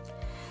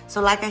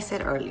 So like I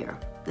said earlier,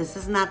 this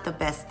is not the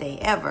best day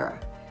ever,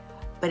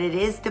 but it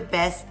is the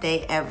best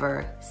day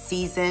ever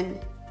season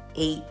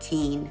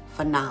 18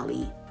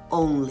 finale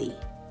only.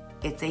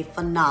 It's a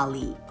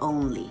finale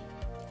only.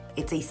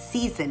 It's a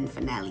season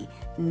finale,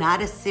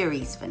 not a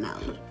series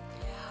finale.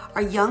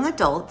 Our young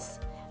adults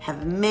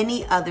have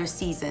many other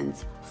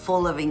seasons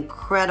full of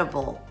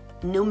incredible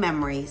new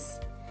memories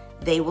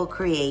they will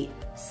create,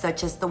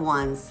 such as the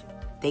ones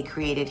they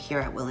created here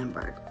at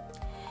Willenberg.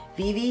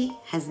 Vivi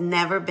has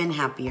never been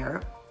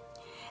happier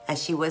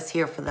as she was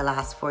here for the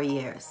last 4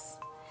 years.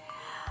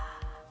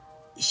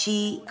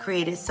 She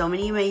created so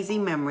many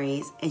amazing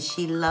memories, and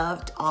she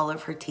loved all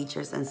of her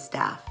teachers and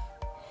staff.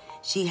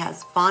 She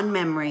has fond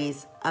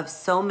memories of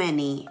so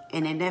many,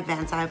 and in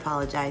advance I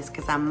apologize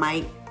because I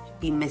might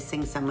be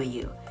missing some of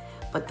you.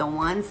 But the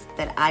ones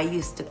that I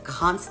used to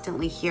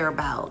constantly hear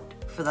about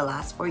for the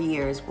last 4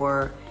 years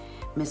were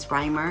Miss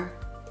Reimer,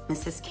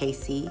 Mrs.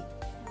 Casey,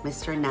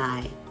 Mr.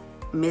 Nye,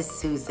 Miss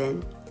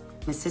Susan,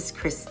 Mrs.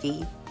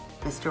 Christie,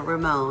 Mr.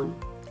 Ramon,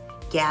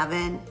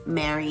 Gavin,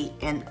 Mary,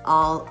 and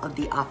all of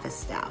the office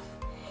staff.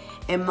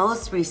 And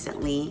most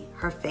recently,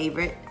 her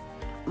favorite,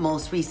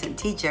 most recent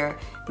teacher,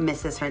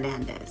 Mrs.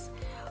 Hernandez,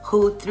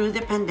 who through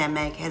the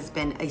pandemic has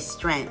been a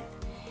strength.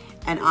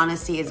 And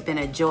honestly, it's been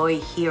a joy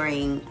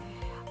hearing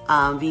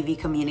Vivi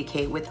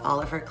communicate with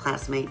all of her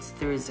classmates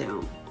through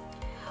Zoom.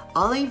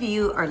 All of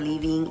you are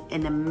leaving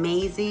an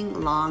amazing,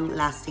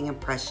 long-lasting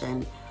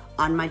impression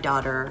on my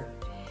daughter.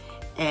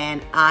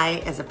 And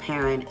I, as a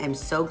parent, am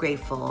so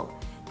grateful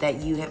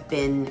that you have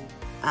been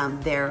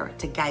there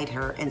to guide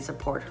her and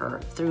support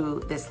her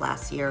through this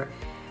last year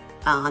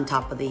on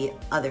top of the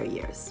other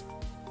years.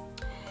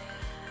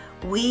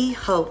 We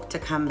hope to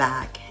come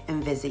back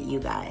and visit you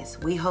guys.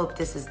 We hope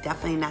this is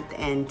definitely not the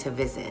end to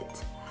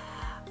visit.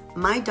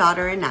 My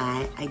daughter and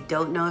I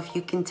don't know if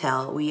you can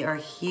tell, we are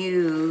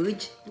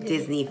huge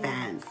Disney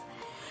fans.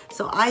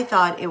 So I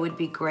thought it would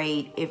be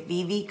great if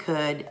Vivi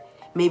could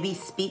maybe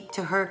speak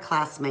to her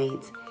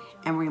classmates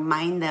and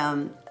remind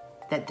them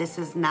that this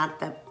is not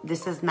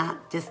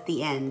just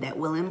the end, that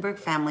Willenberg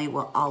family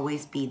will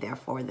always be there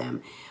for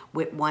them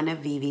with one of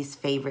Vivi's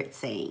favorite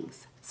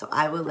sayings. So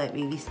I will let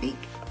Vivi speak.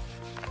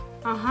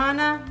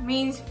 Ohana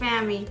means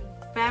family.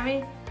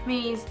 Family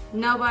means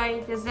nobody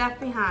is left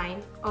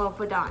behind or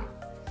forgotten.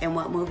 And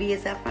what movie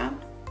is that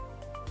from?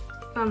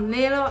 From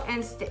Lilo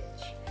and Stitch.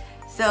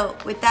 So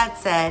with that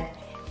said,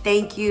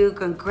 thank you,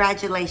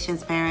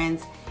 congratulations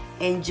parents.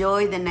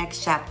 Enjoy the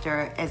next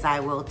chapter as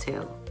I will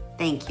too.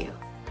 Thank you.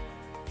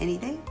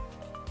 Anything?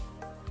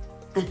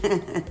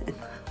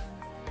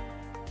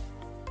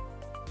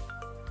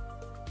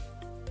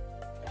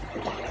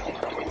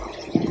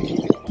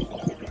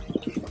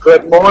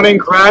 Good morning,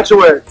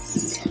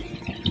 graduates.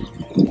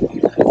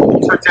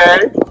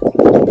 Today,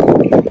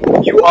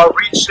 you are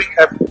reaching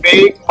a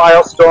big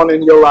milestone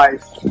in your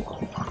life.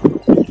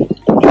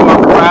 You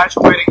are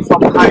graduating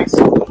from high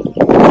school.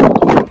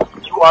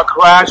 You are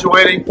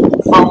graduating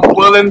from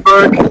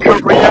Willenberg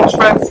Career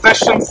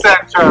Transition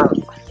Center.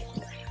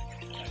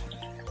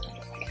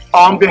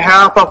 On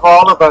behalf of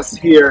all of us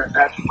here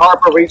at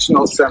Harbor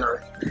Regional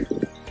Center,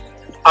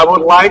 I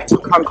would like to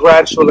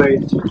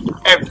congratulate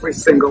every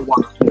single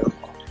one of you.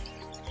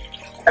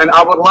 And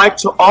I would like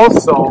to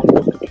also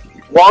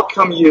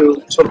welcome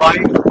you to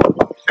life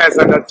as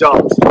an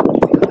adult.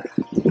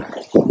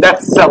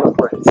 Let's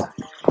celebrate.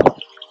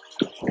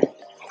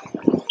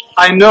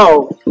 I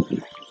know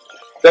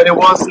that it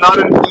was not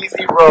an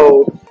easy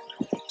road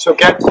to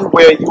get to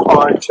where you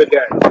are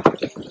today.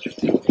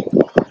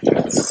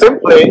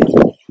 Simply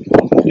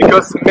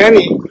because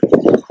many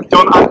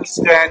don't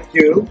understand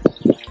you,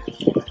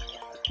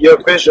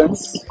 your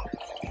visions,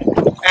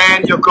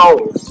 and your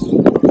goals.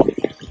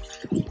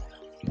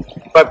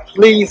 But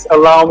please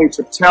allow me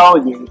to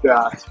tell you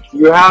that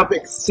you have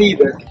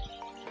exceeded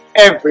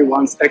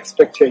everyone's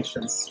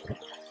expectations.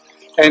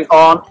 And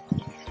on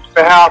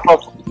behalf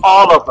of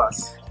all of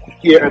us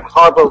here at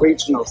Harbor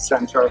Regional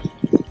Center,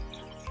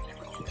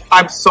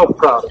 I'm so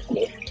proud of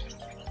you.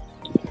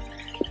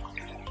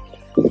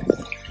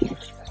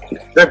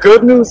 The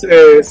good news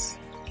is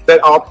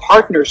that our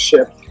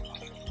partnership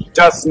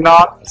does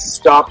not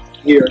stop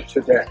here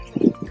today.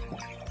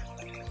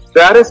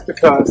 That is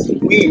because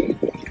we,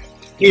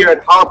 here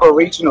at Harbor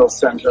Regional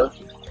Center,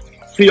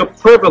 feel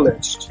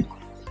privileged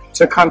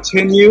to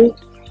continue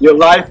your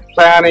life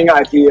planning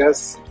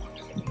ideas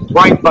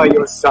right by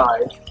your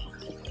side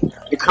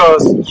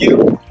because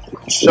you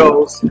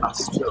chose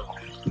us to.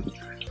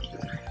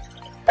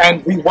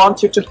 And we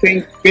want you to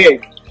think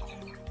big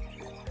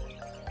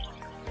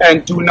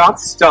and do not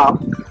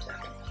stop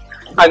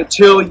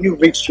until you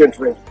reach your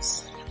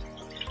dreams.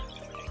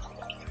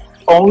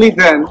 Only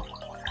then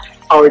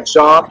our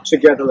job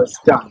together is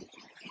done.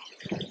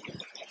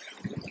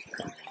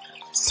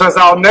 So as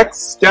our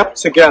next step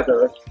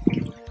together,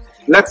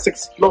 let's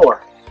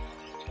explore.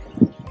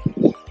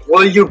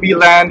 Will you be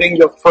landing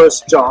your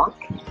first job?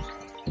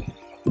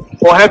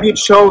 Or have you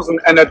chosen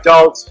an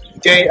adult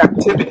day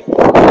activity?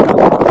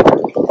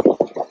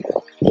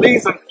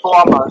 Please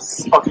inform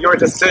us of your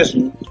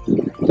decision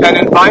and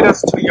invite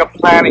us to your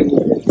planning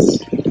meetings.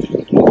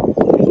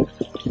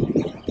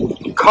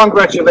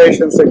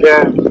 Congratulations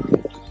again,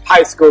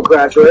 high school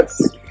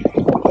graduates,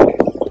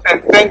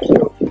 and thank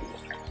you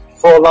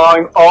for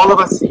allowing all of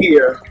us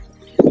here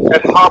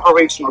at Harbor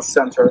Regional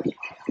Center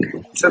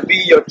to be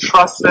your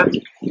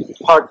trusted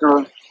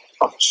partner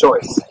of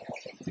choice.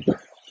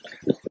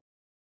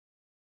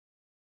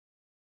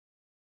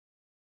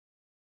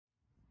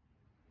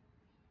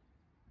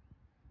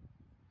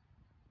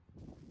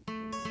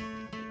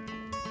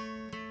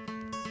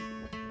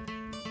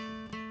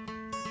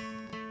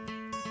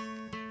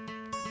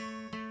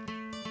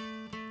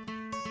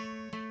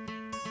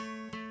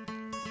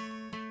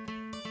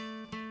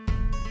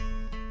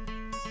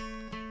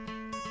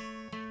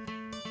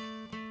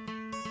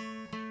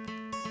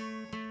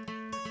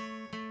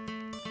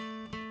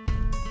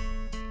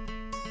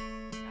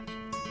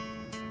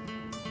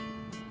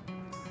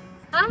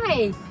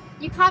 Hi!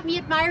 You caught me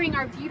admiring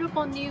our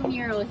beautiful new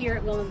mural here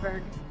at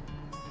Willenberg.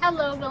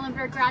 Hello,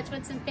 Willenberg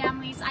graduates and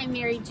families. I'm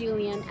Mary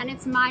Julian, and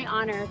it's my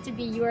honor to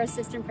be your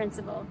assistant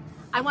principal.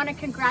 I want to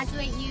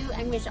congratulate you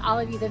and wish all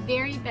of you the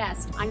very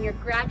best on your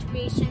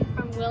graduation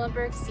from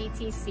Willenberg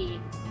CTC.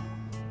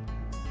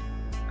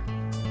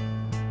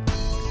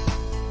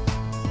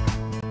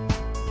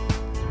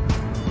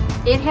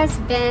 It has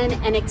been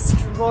an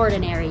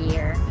extraordinary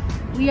year.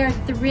 We are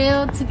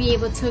thrilled to be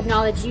able to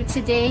acknowledge you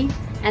today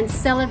and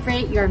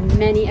celebrate your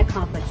many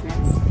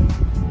accomplishments.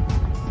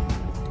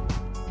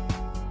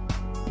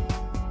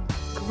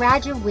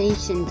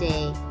 Graduation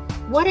Day.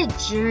 What a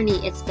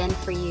journey it's been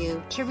for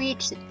you to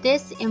reach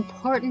this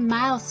important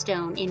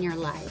milestone in your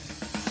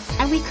life.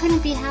 And we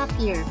couldn't be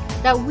happier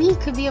that we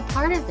could be a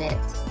part of it.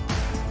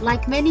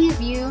 Like many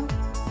of you,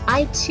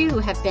 I too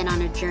have been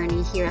on a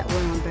journey here at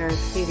Willenberg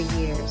through the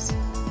years.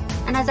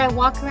 And as I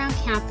walk around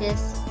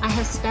campus, I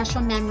have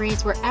special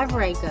memories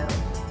wherever I go.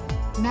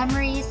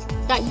 Memories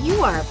that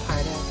you are a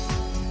part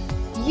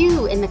of.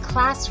 You in the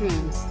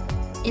classrooms,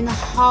 in the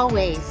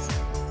hallways,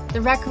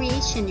 the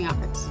recreation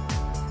yards,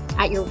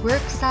 at your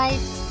work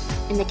sites,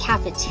 in the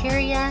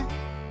cafeteria,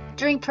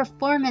 during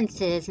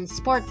performances and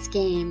sports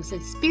games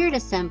and spirit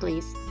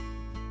assemblies.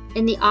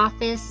 In the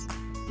office,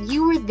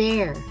 you were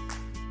there,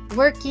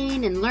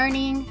 working and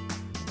learning,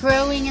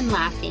 growing and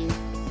laughing.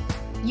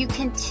 You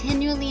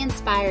continually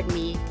inspired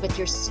me with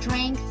your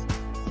strength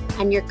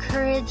and your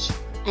courage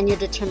and your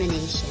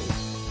determination.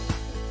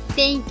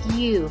 Thank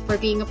you for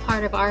being a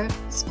part of our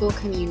school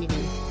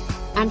community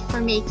and for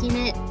making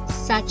it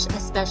such a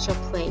special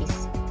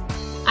place.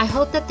 I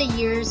hope that the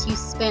years you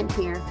spent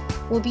here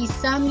will be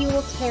some you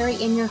will carry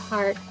in your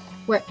heart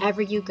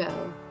wherever you go,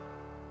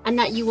 and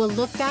that you will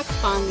look back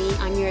fondly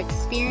on your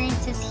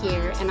experiences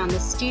here and on the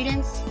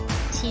students,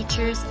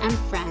 teachers, and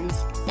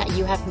friends that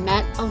you have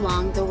met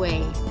along the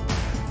way.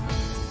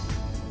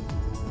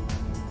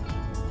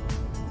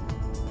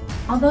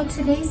 Although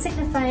today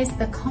signifies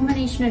the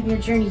culmination of your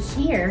journey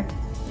here,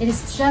 it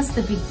is just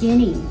the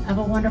beginning of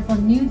a wonderful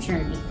new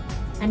journey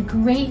and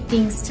great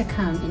things to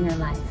come in your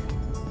life.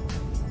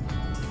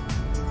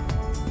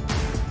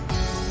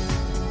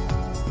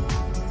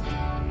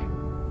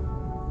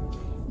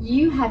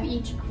 You have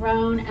each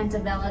grown and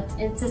developed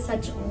into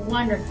such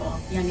wonderful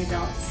young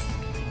adults,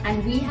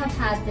 and we have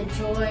had the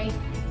joy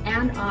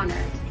and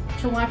honor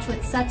to watch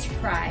with such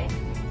pride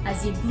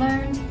as you've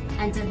learned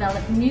and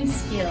developed new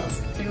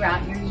skills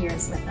throughout your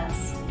years with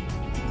us.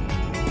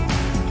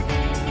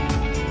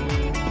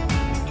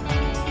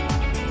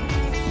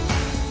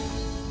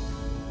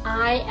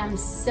 I am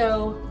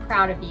so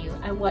proud of you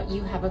and what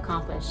you have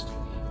accomplished.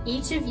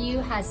 Each of you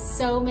has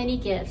so many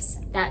gifts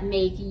that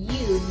make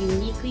you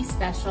uniquely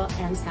special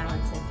and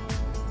talented.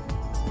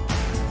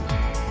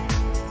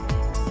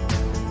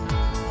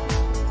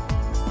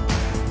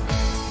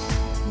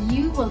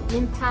 You will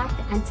impact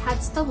and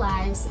touch the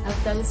lives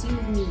of those you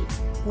meet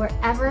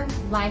wherever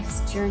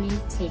life's journey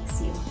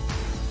takes you.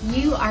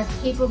 You are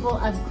capable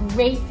of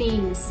great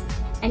things,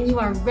 and you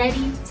are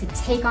ready to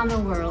take on the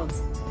world.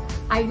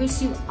 I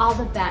wish you all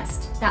the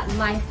best that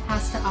life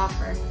has to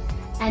offer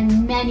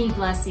and many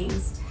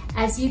blessings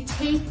as you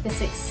take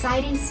this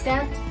exciting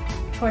step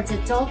towards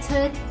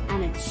adulthood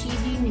and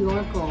achieving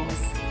your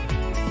goals.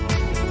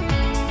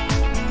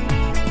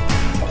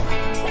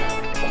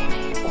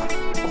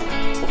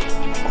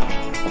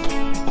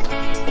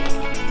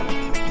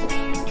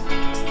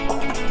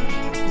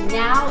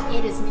 Now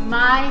it is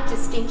my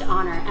distinct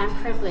honor and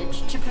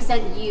privilege to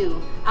present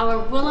you, our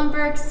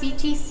Willenberg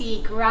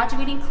CTC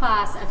graduating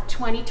class of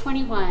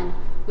 2021,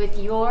 with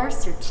your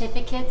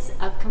certificates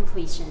of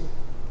completion.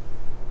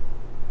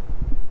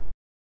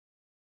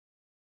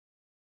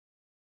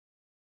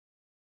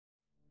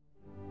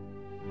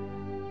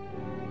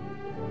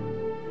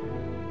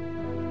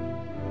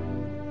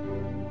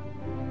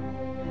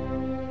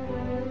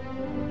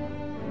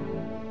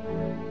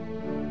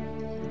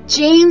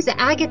 James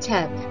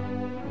Agatep,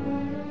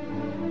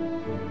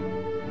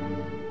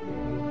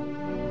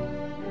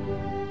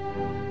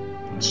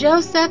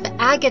 Joseph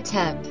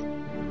Agatep,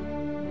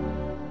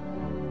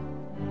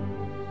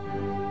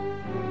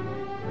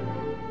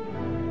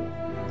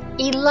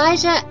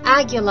 Elijah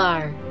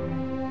Aguilar,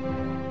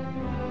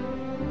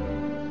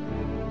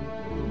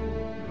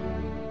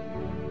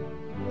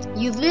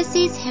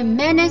 Ulysses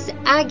Jimenez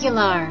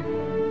Aguilar,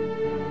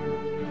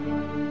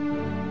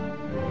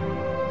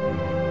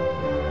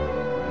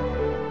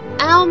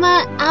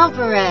 Alma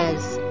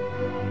Alvarez,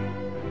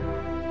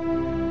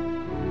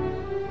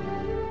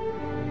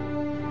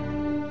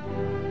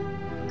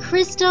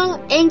 Crystal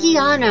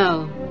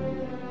Anguiano,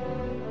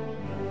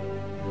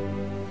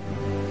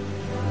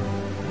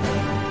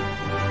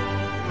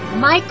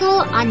 Michael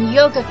on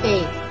Yoga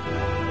Faith,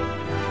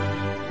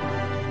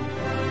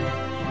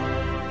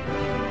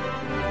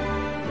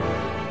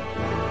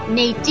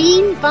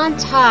 Nadine Von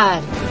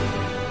Todd,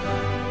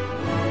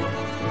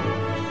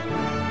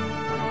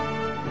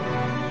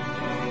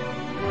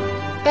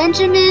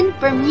 Benjamin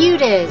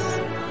Bermudez,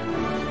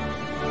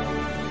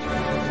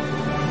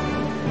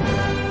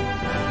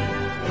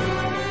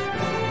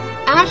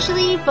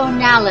 Ashley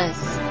Bonalis,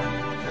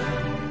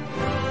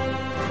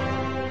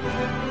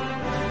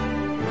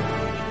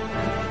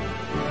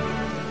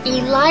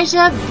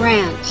 Elijah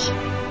Branch,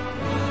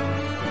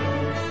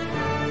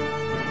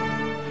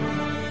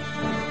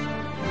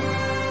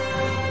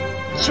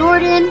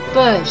 Jordan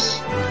Bush,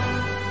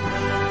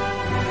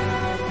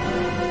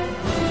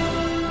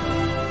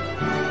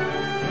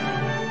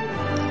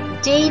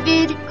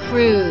 David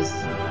Cruz,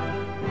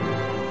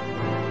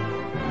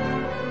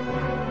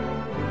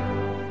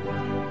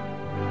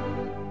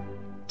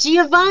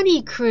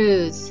 Giovanni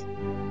Cruz,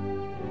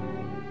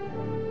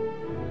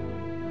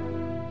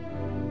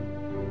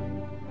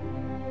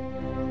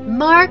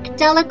 Mark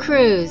Dela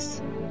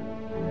Cruz,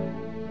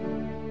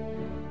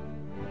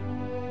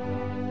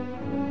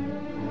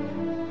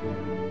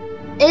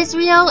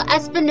 Israel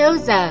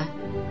Espinoza,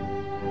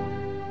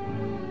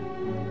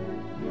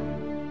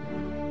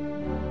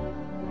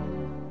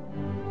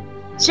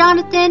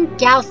 Jonathan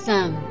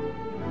Galsam,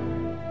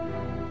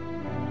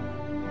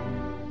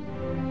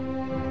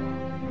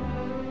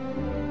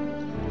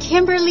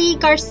 Kimberly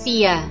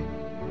Garcia,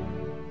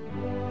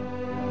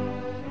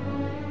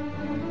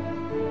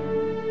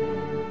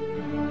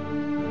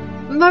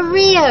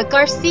 Maria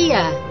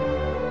Garcia,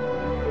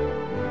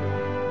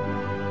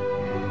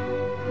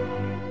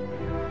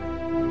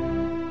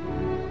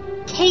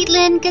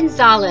 Caitlin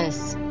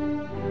Gonzalez,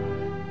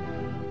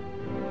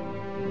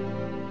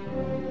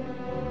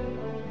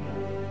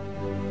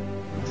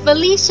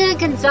 Felicia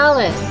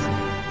Gonzalez,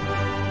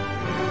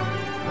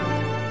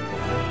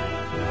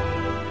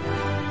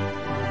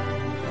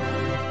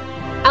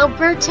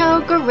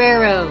 Alberto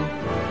Guerrero,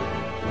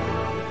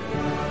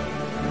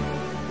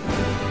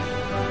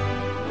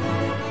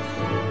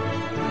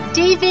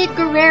 David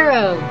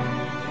Guerrero,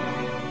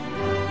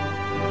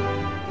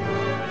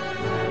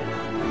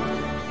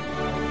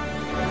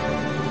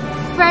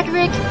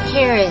 Frederick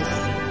Harris,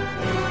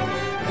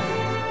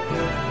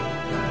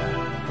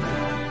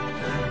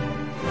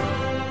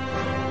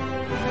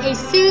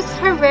 Jesus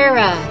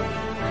Herrera,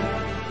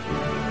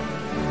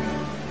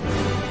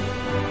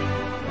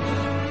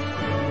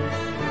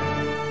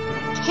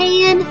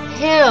 Kayan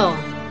Hill,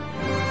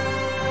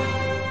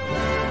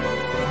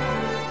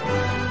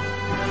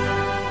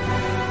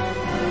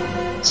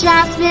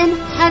 Jasmine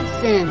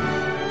Hudson,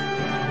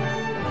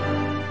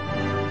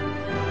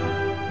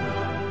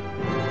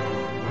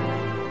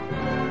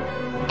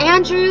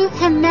 Andrew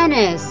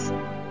Jimenez,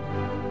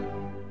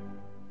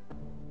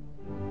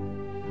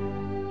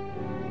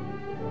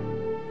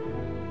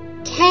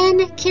 Ken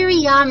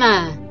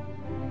Kiriyama,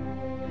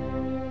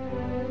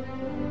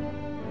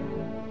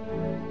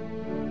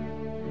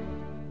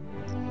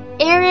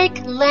 Eric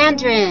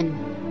Landrin,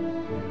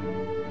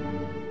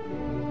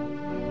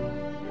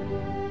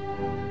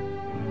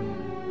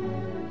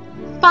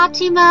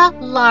 Fatima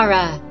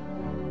Lara,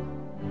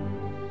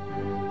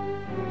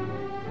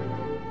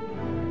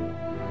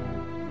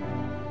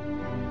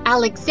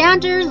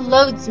 Alexander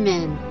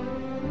Loadsman,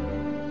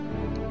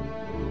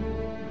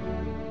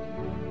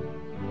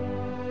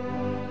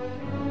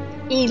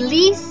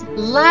 Elise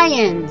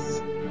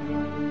Lyons,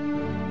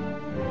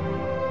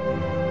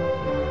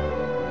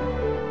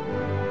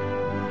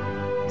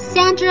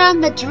 Sandra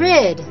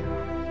Madrid,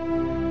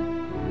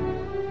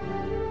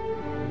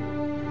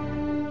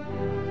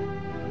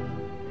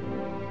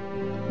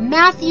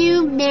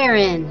 Matthew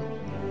Marin,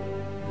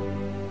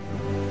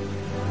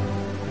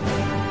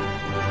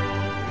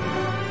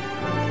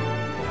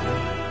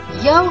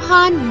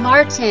 Johan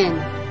Martin,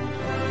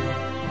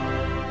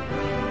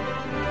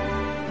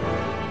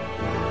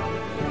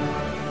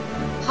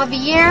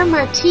 Javier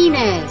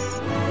Martinez,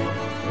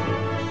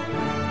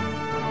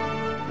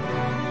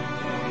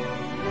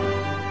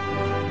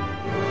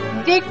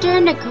 Victor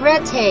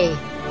Negrete,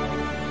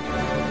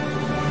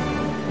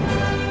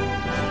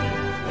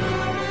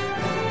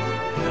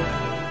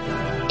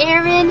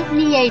 Aaron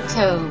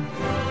Nieto,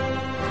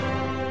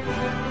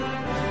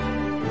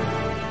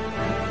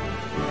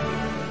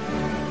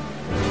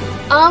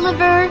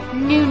 Oliver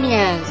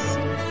Nunez,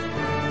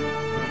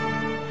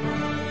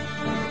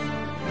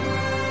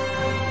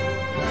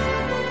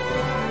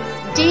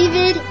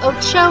 David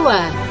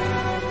Ochoa,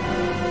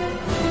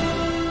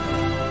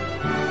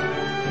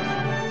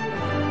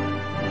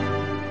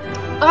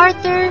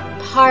 Arthur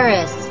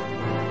Paris,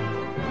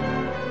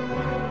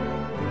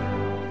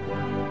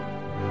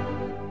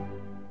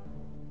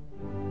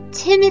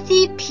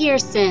 Timothy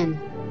Pearson,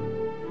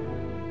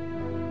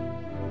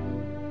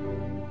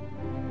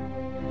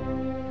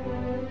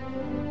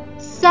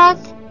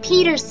 Seth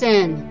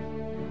Peterson,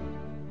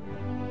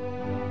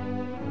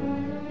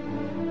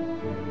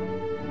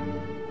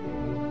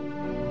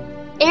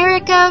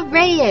 Erica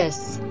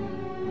Reyes,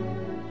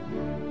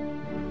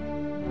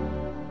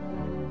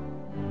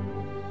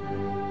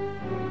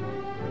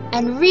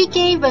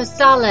 Enrique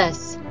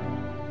Rosales,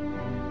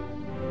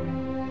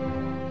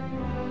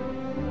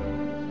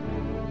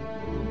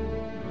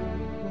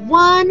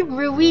 Juan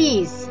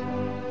Ruiz,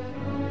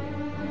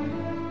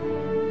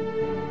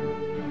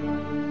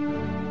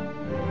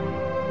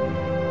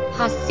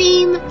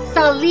 Hasim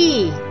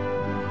Salih,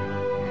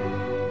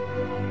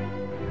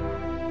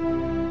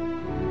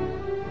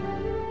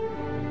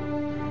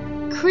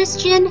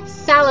 Christian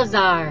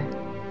Salazar,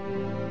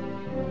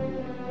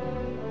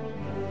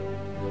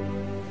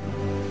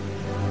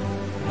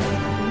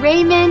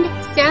 Raymond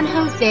San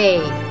Jose,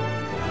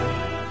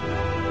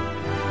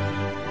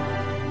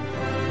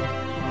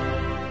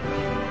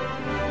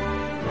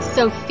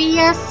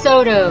 Sophia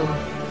Soto,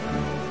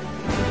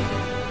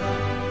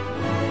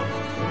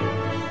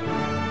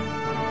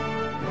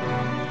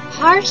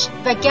 Harsh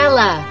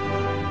Vagela,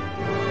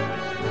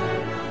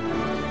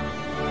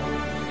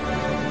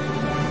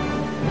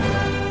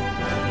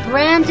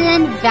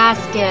 Brandon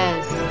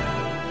Vasquez,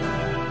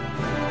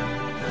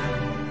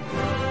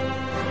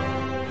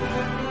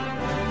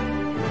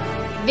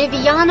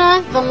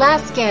 Viviana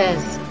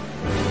Velasquez,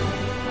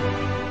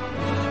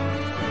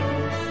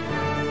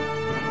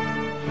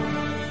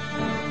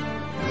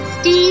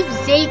 Steve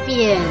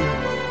Zapian,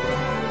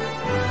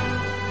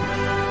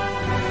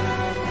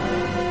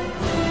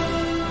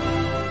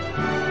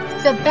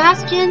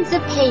 Sebastian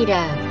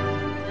Zepeda,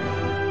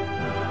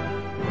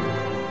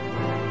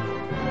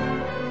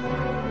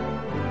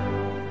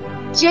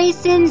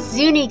 Jason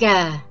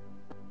Zuniga,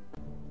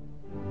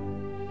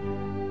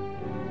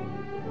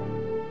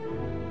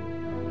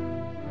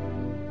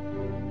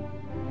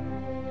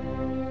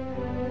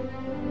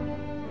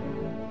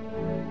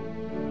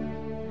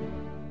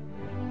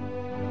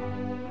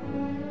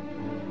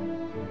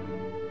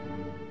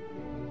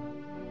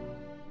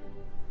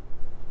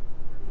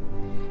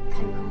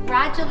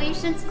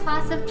 Congratulations,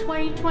 class of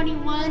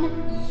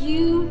 2021.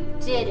 You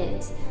did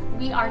it.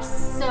 We are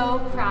so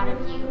proud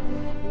of you.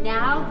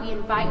 Now we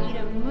invite you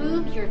to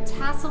move your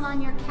tassel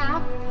on your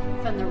cap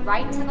from the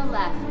right to the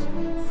left,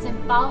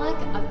 symbolic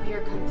of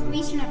your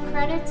completion of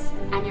credits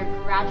and your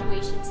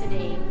graduation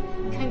today.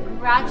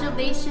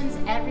 Congratulations,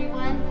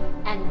 everyone,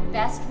 and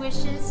best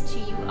wishes to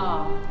you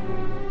all.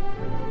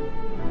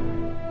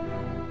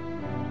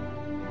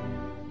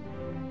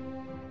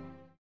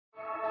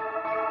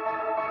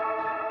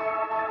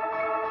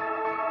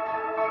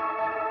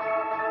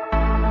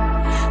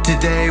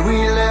 Today we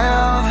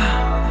live,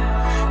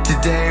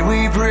 today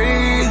we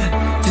breathe,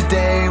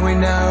 today we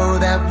know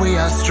that we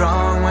are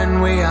strong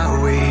when we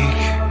are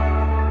weak.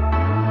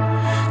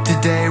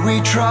 Today we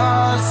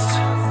trust,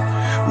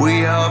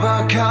 we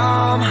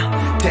overcome,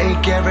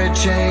 take every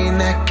chain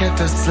that kept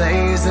us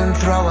slaves and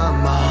throw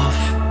them off.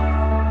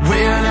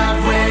 We're not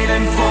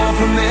waiting for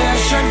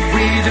permission,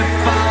 we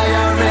defy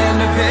our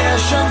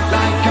inhibition,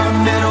 like our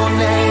middle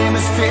name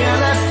is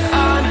fearless,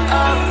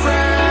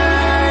 unafraid.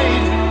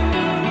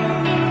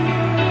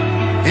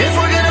 If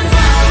we're gonna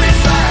fly, we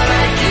fly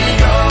like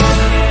eagles,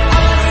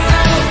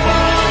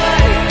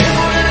 unstoppable. If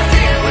we're gonna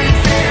fear, we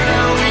fear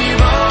no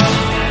evil.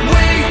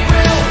 We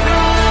will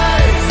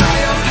rise, by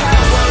your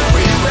power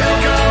we will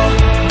go,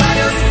 by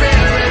your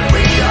spirit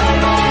we are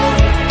bold.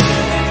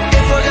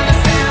 If we're gonna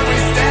stand, we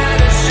stand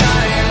as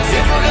giants.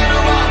 If we're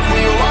gonna walk,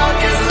 we walk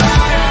as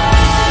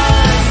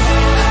lions.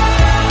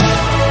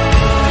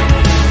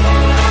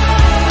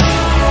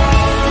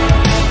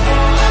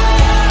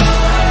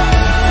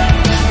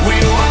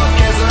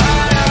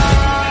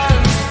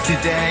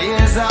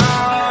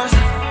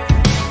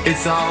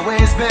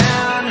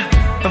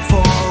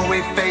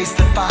 face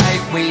the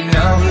fight, we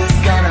know who's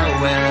gonna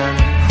win.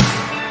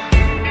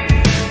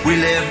 We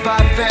live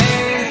by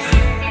faith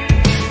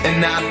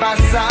and not by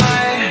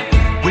sight.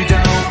 We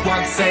don't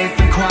want safe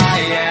and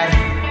quiet.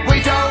 We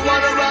don't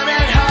want to run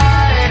and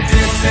hide.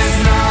 This is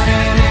not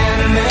an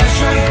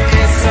intermission.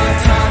 It's our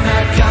time,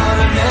 not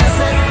gonna miss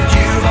it.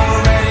 You've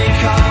already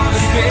called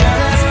us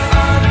fearless,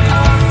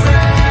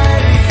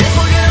 unafraid. If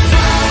we're gonna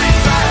fly, we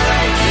fly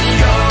like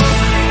eagles,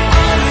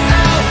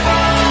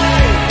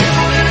 unafraid. If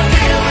we're gonna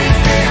feel, we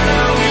feel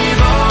no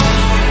evil.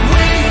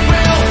 We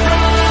will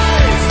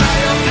rise. By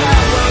your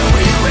power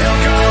we will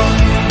go.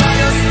 By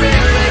your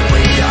spirit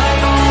we are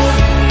bold.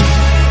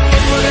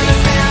 If we're gonna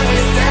stand, we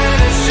stand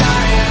as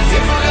giants.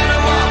 If we're gonna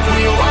walk,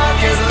 we walk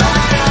as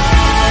lions.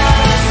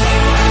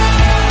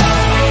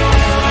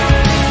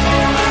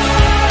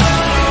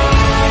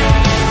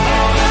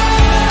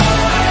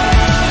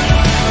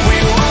 We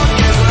walk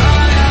as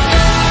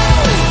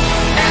lions.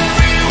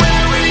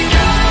 Everywhere we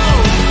go,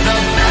 the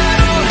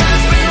battle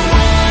has been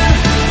won.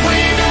 We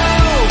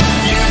know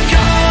you've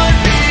gone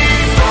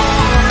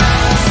before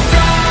us,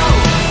 so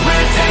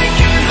we're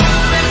taking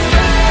hold in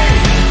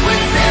faith.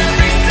 With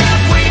every step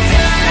we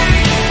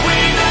take, we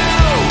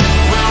know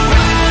we'll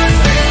rise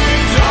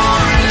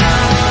victorious.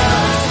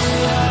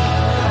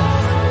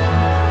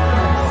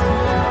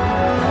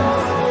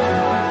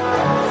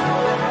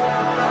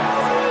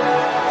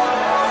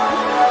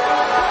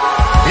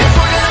 If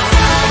we're gonna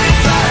fly, we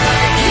fly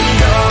like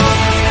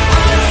eagles,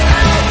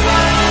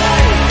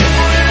 unafraid. If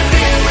we're gonna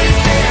feel, we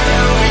fear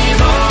no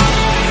evil.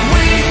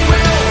 We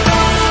will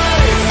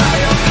rise. By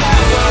your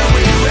power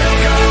we will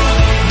go.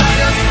 By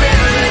your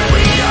spirit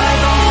we are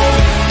bold.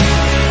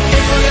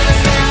 If we're gonna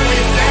stand, we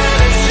stand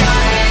as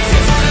giants.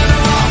 If we're gonna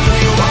walk,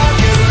 we walk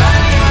as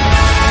lions.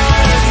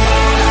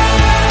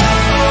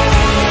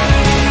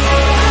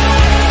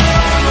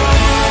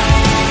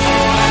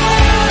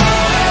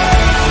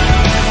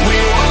 We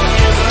walk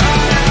as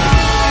lions.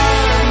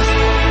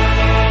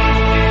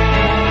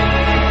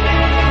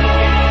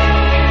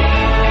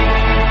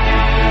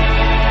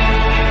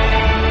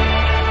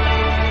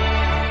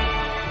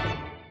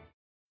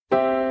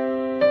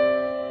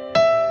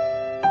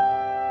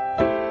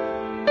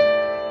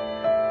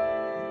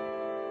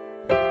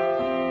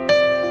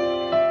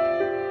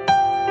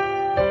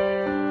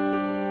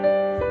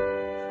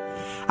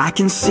 I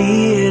can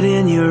see it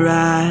in your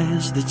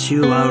eyes that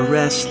you are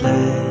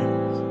restless.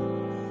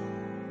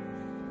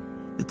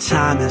 The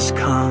time has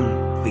come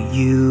for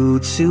you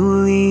to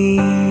leave.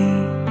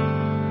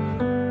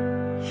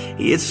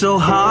 It's so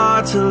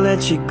hard to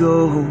let you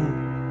go,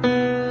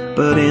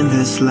 but in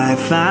this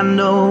life I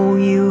know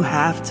you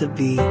have to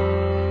be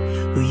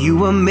who you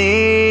were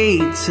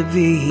made to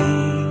be.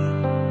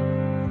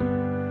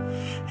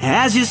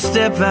 As you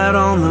step out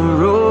on the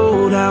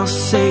road, I'll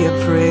say a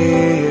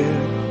prayer,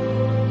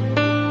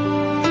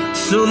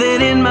 so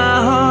that in my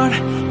heart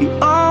you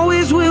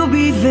always will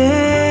be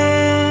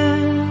there.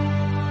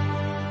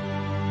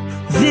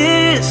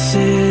 This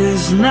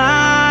is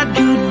not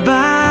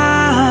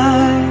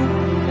goodbye.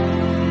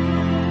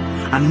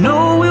 I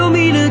know we'll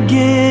meet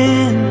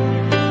again,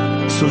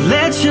 so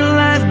let your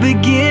life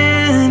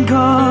begin,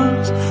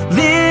 'cause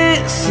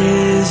this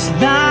is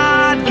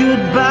not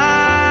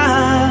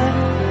goodbye.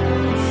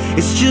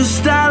 It's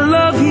just I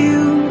love you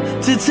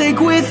to take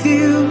with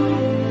you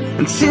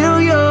until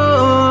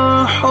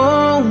you're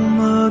home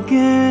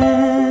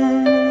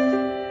again.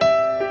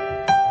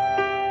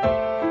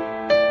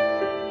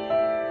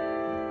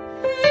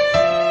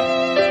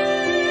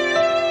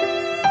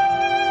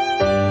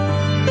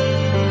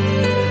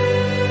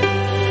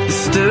 The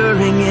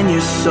stirring in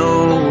your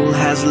soul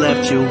has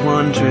left you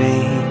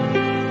wondering,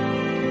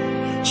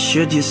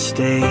 should you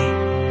stay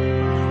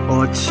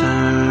or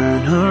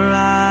turn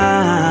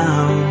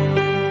around?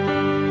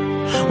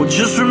 Well,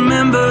 just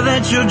remember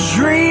that your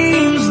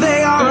dreams,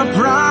 they are a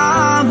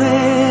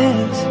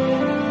promise,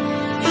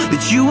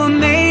 that you were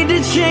made to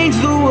change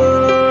the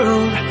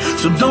world.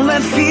 So don't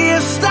let fear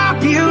stop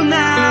you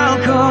now,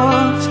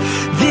 'cause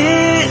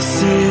this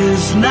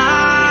is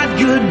not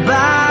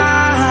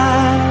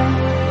goodbye.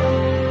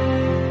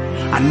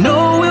 I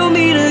know we'll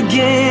meet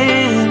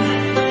again,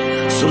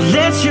 so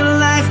let your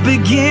life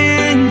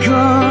begin,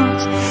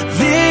 'cause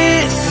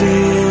this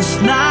is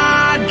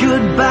not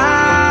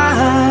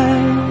goodbye.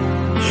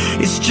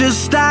 It's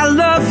just I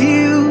love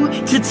you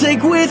to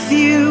take with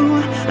you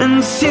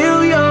until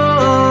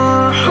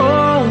you're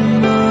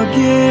home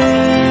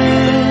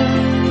again.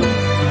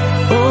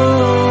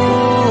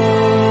 Oh,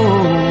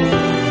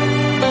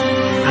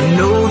 I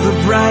know the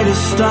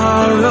brightest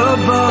star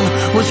above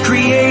was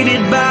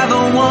created by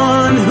the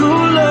one who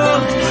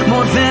loved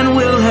more than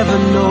we'll ever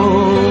know,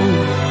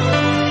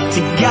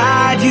 to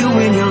guide you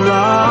when you're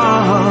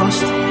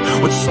lost.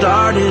 What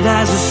started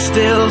as a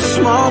still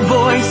small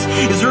voice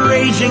is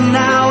raging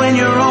now, and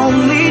your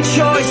only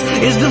choice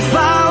is to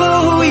follow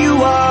who you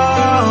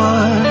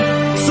are.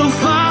 So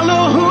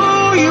follow who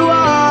you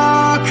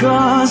are,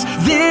 'cause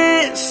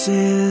this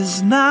is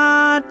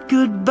not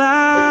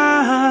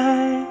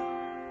goodbye.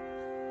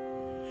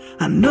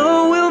 I know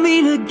we'll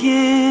meet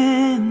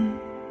again,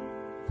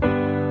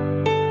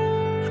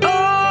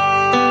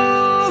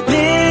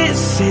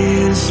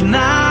 is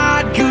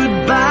not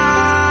goodbye.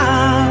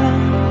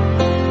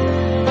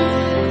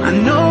 I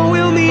know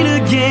we'll meet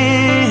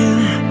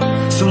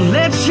again, so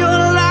let your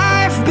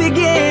life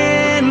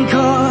begin,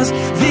 'cause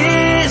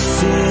this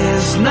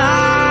is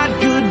not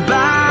goodbye.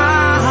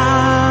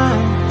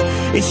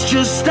 It's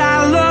just I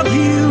love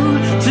you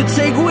to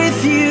take with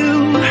you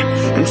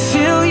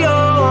until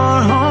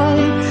you're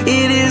home.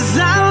 It is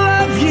I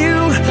love you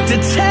to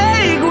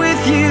take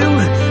with you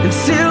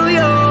until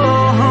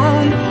you're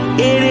home.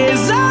 It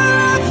is I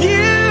love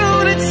you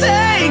to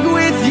take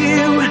with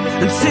you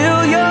until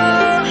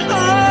you're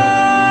home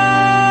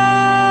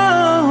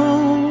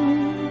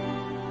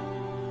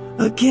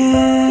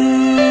again.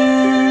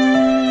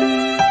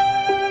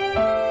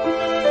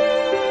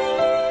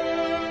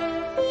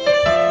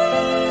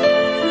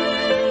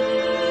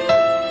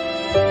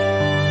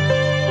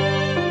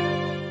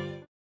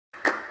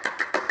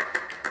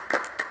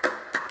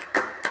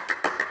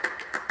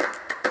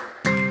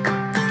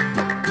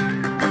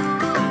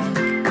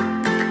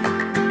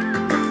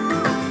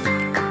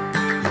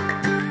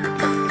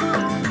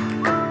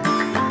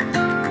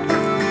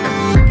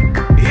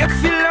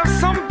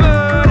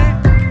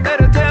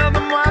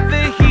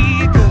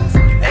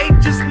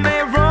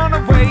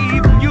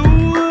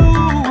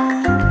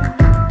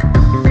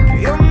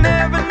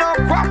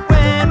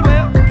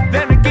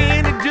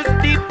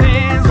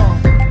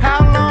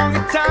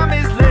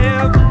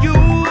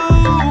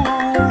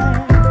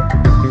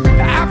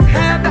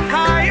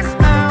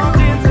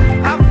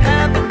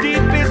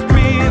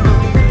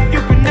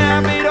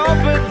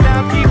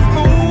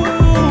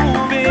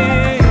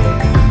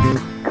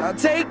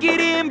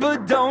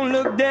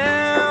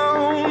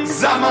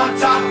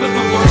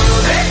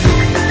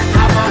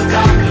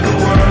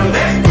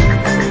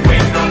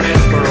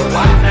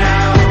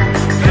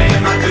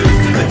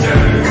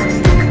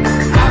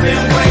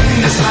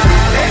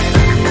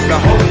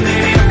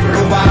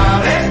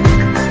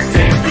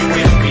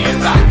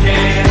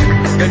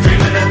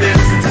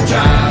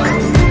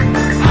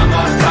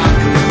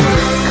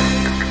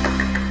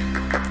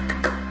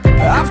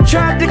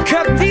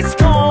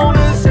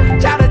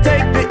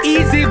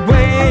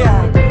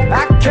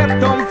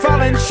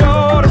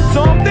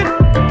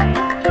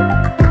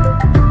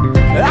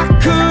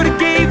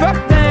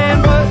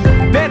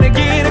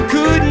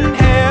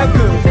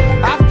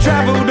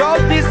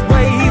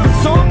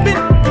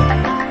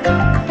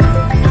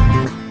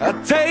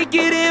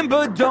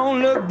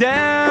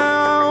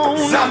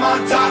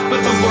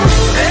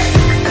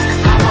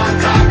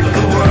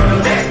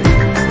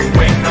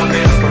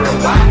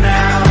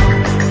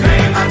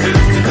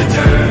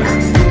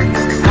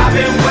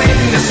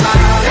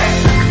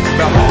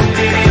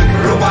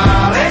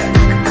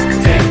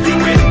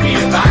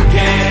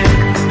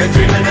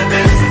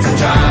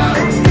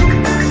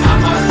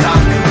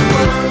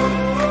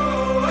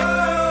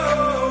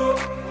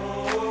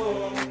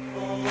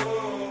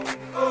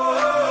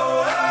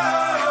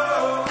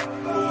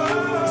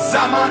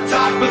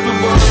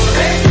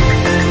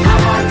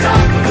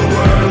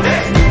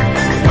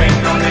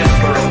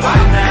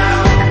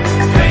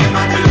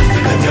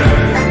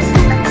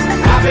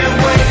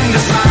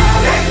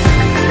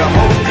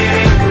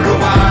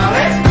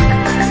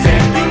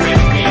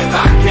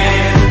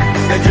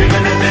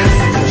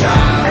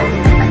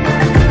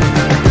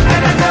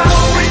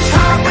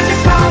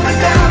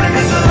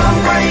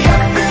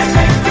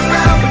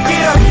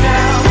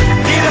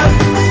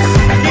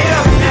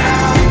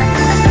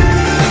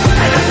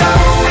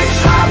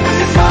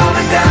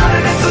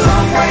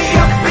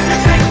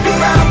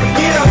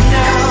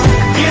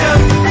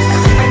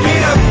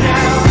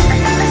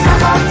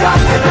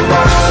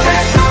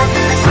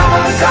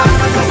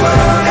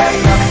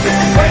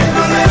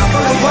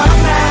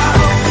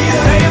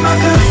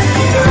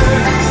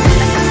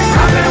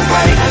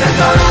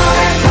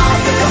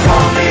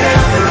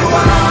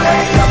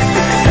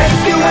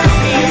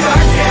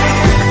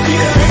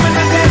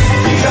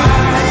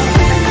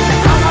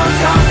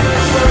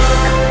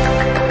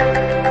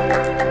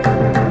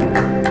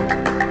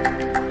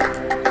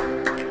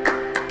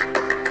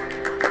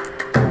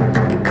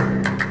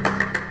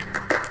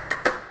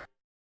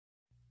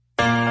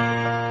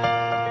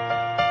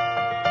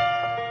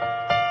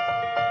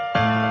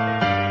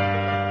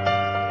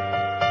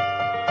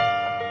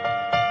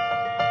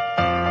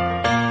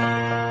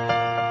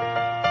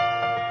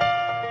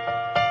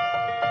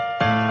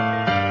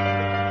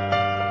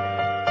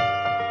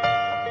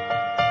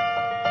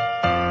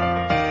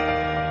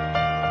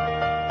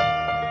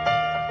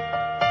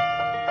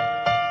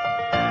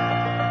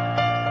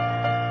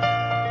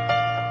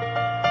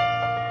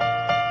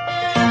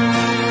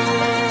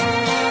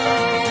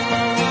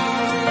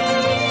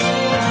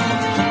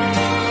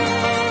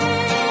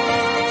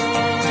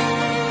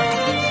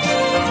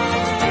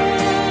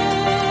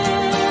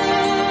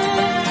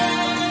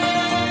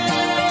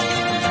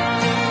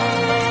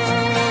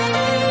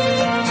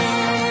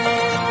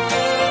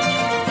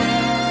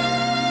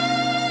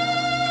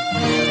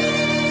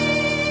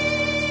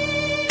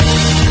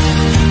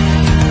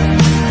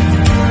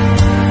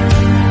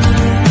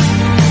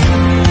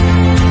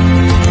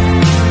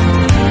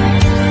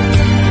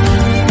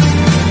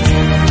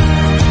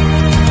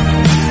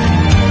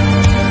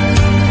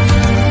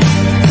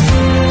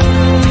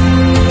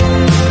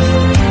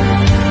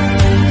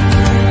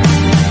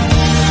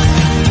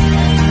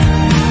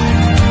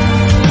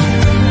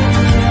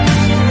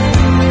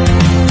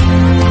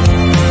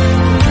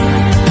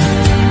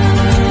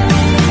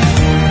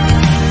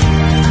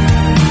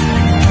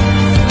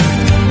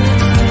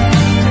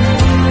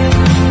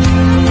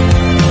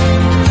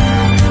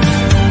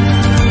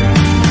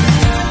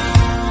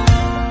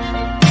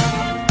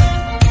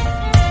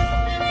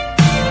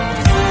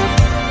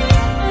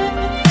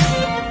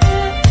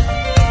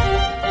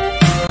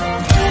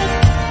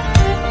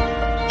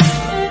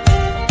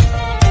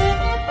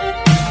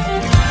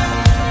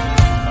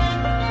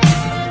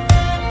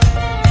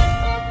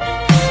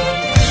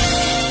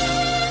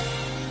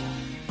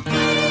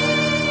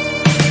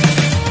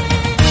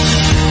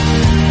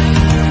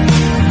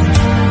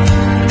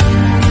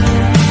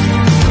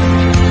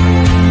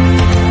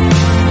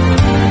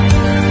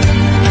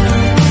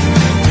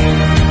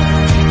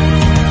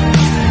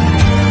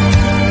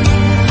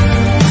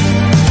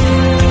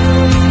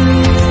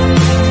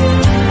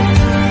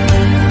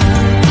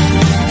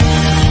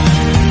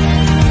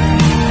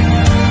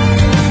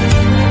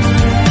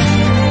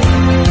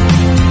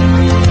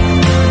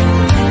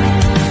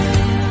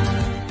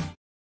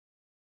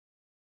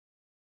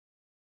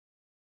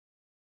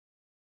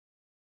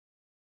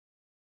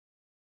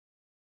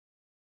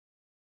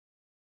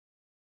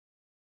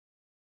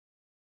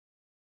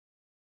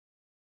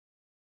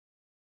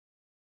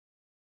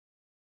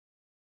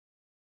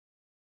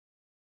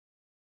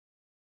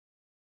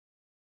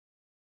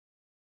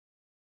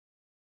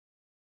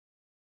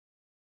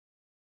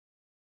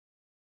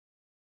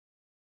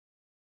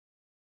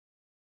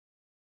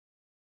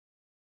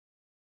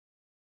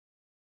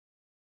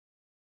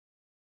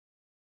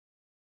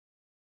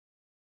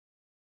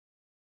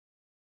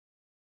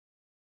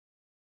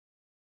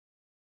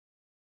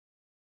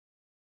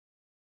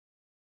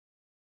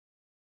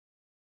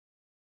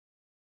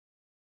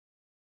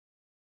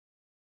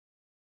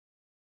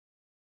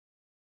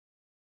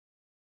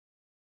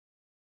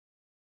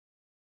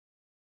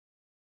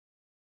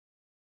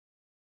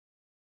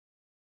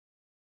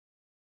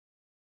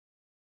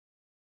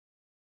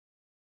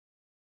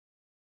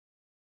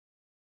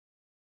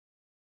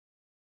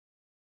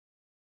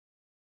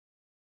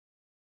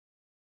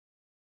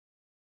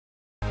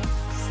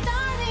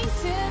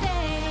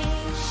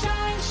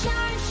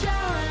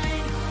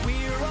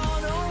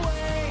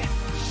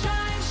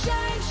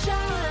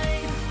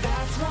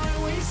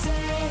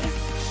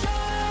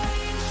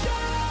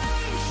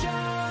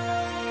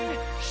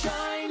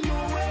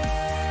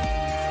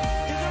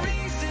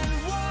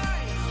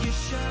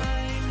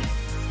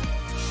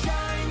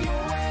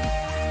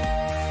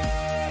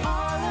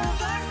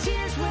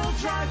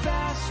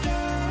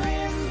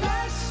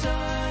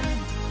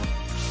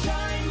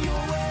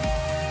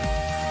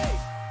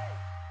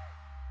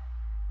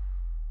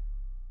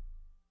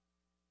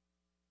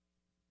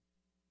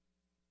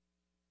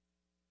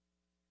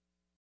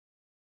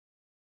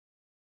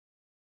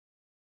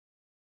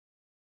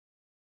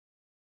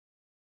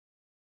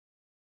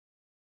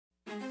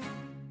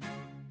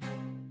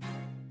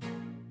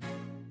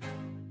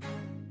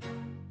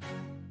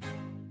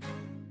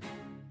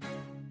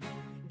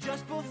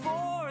 Just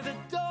before the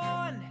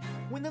dawn,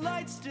 when the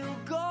light's still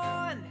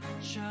gone,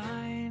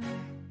 shine,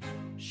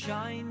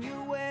 shine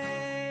your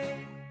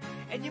way.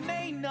 And you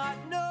may not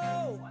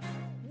know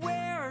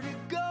where to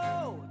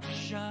go.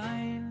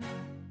 Shine,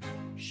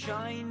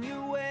 shine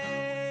your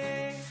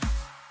way.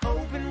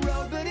 Open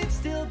road, but it's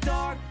still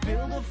dark.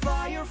 Build a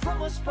fire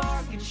from a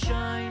spark and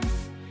shine,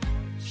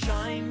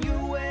 shine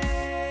your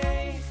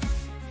way.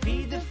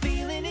 Feed the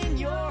feeling in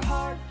your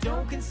heart.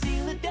 Don't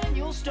conceal it, then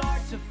you'll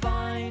start to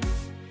find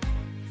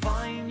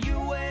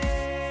your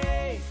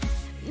way.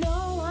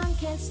 No one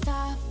can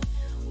stop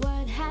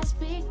what has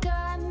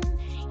begun.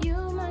 You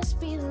must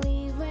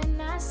believe when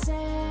I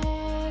say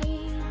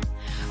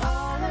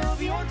all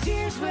of your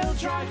tears will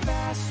dry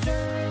faster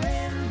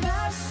in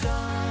the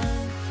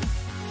sun.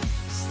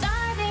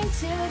 Starting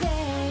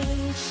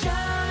today,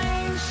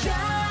 shine,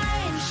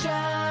 shine,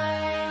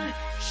 shine,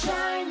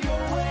 shine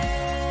your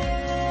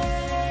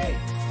way.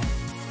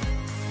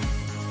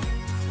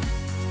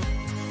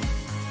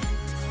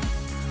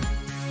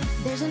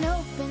 There's an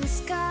open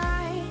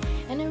sky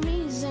and a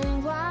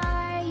reason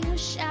why you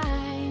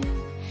shine,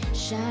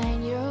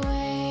 shine your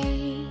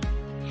way.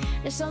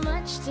 There's so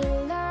much to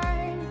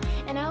learn,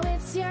 and now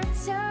it's your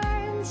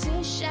turn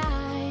to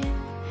shine,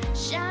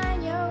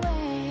 shine your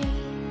way.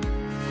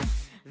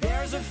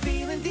 There's a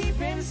feeling deep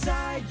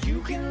inside,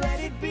 you can let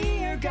it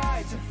be your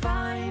guide to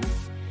find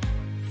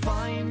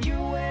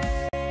your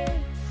way.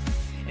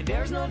 And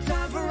there's no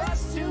time for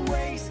us to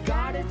waste,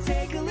 gotta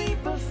take a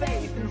leap of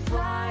faith and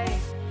fly.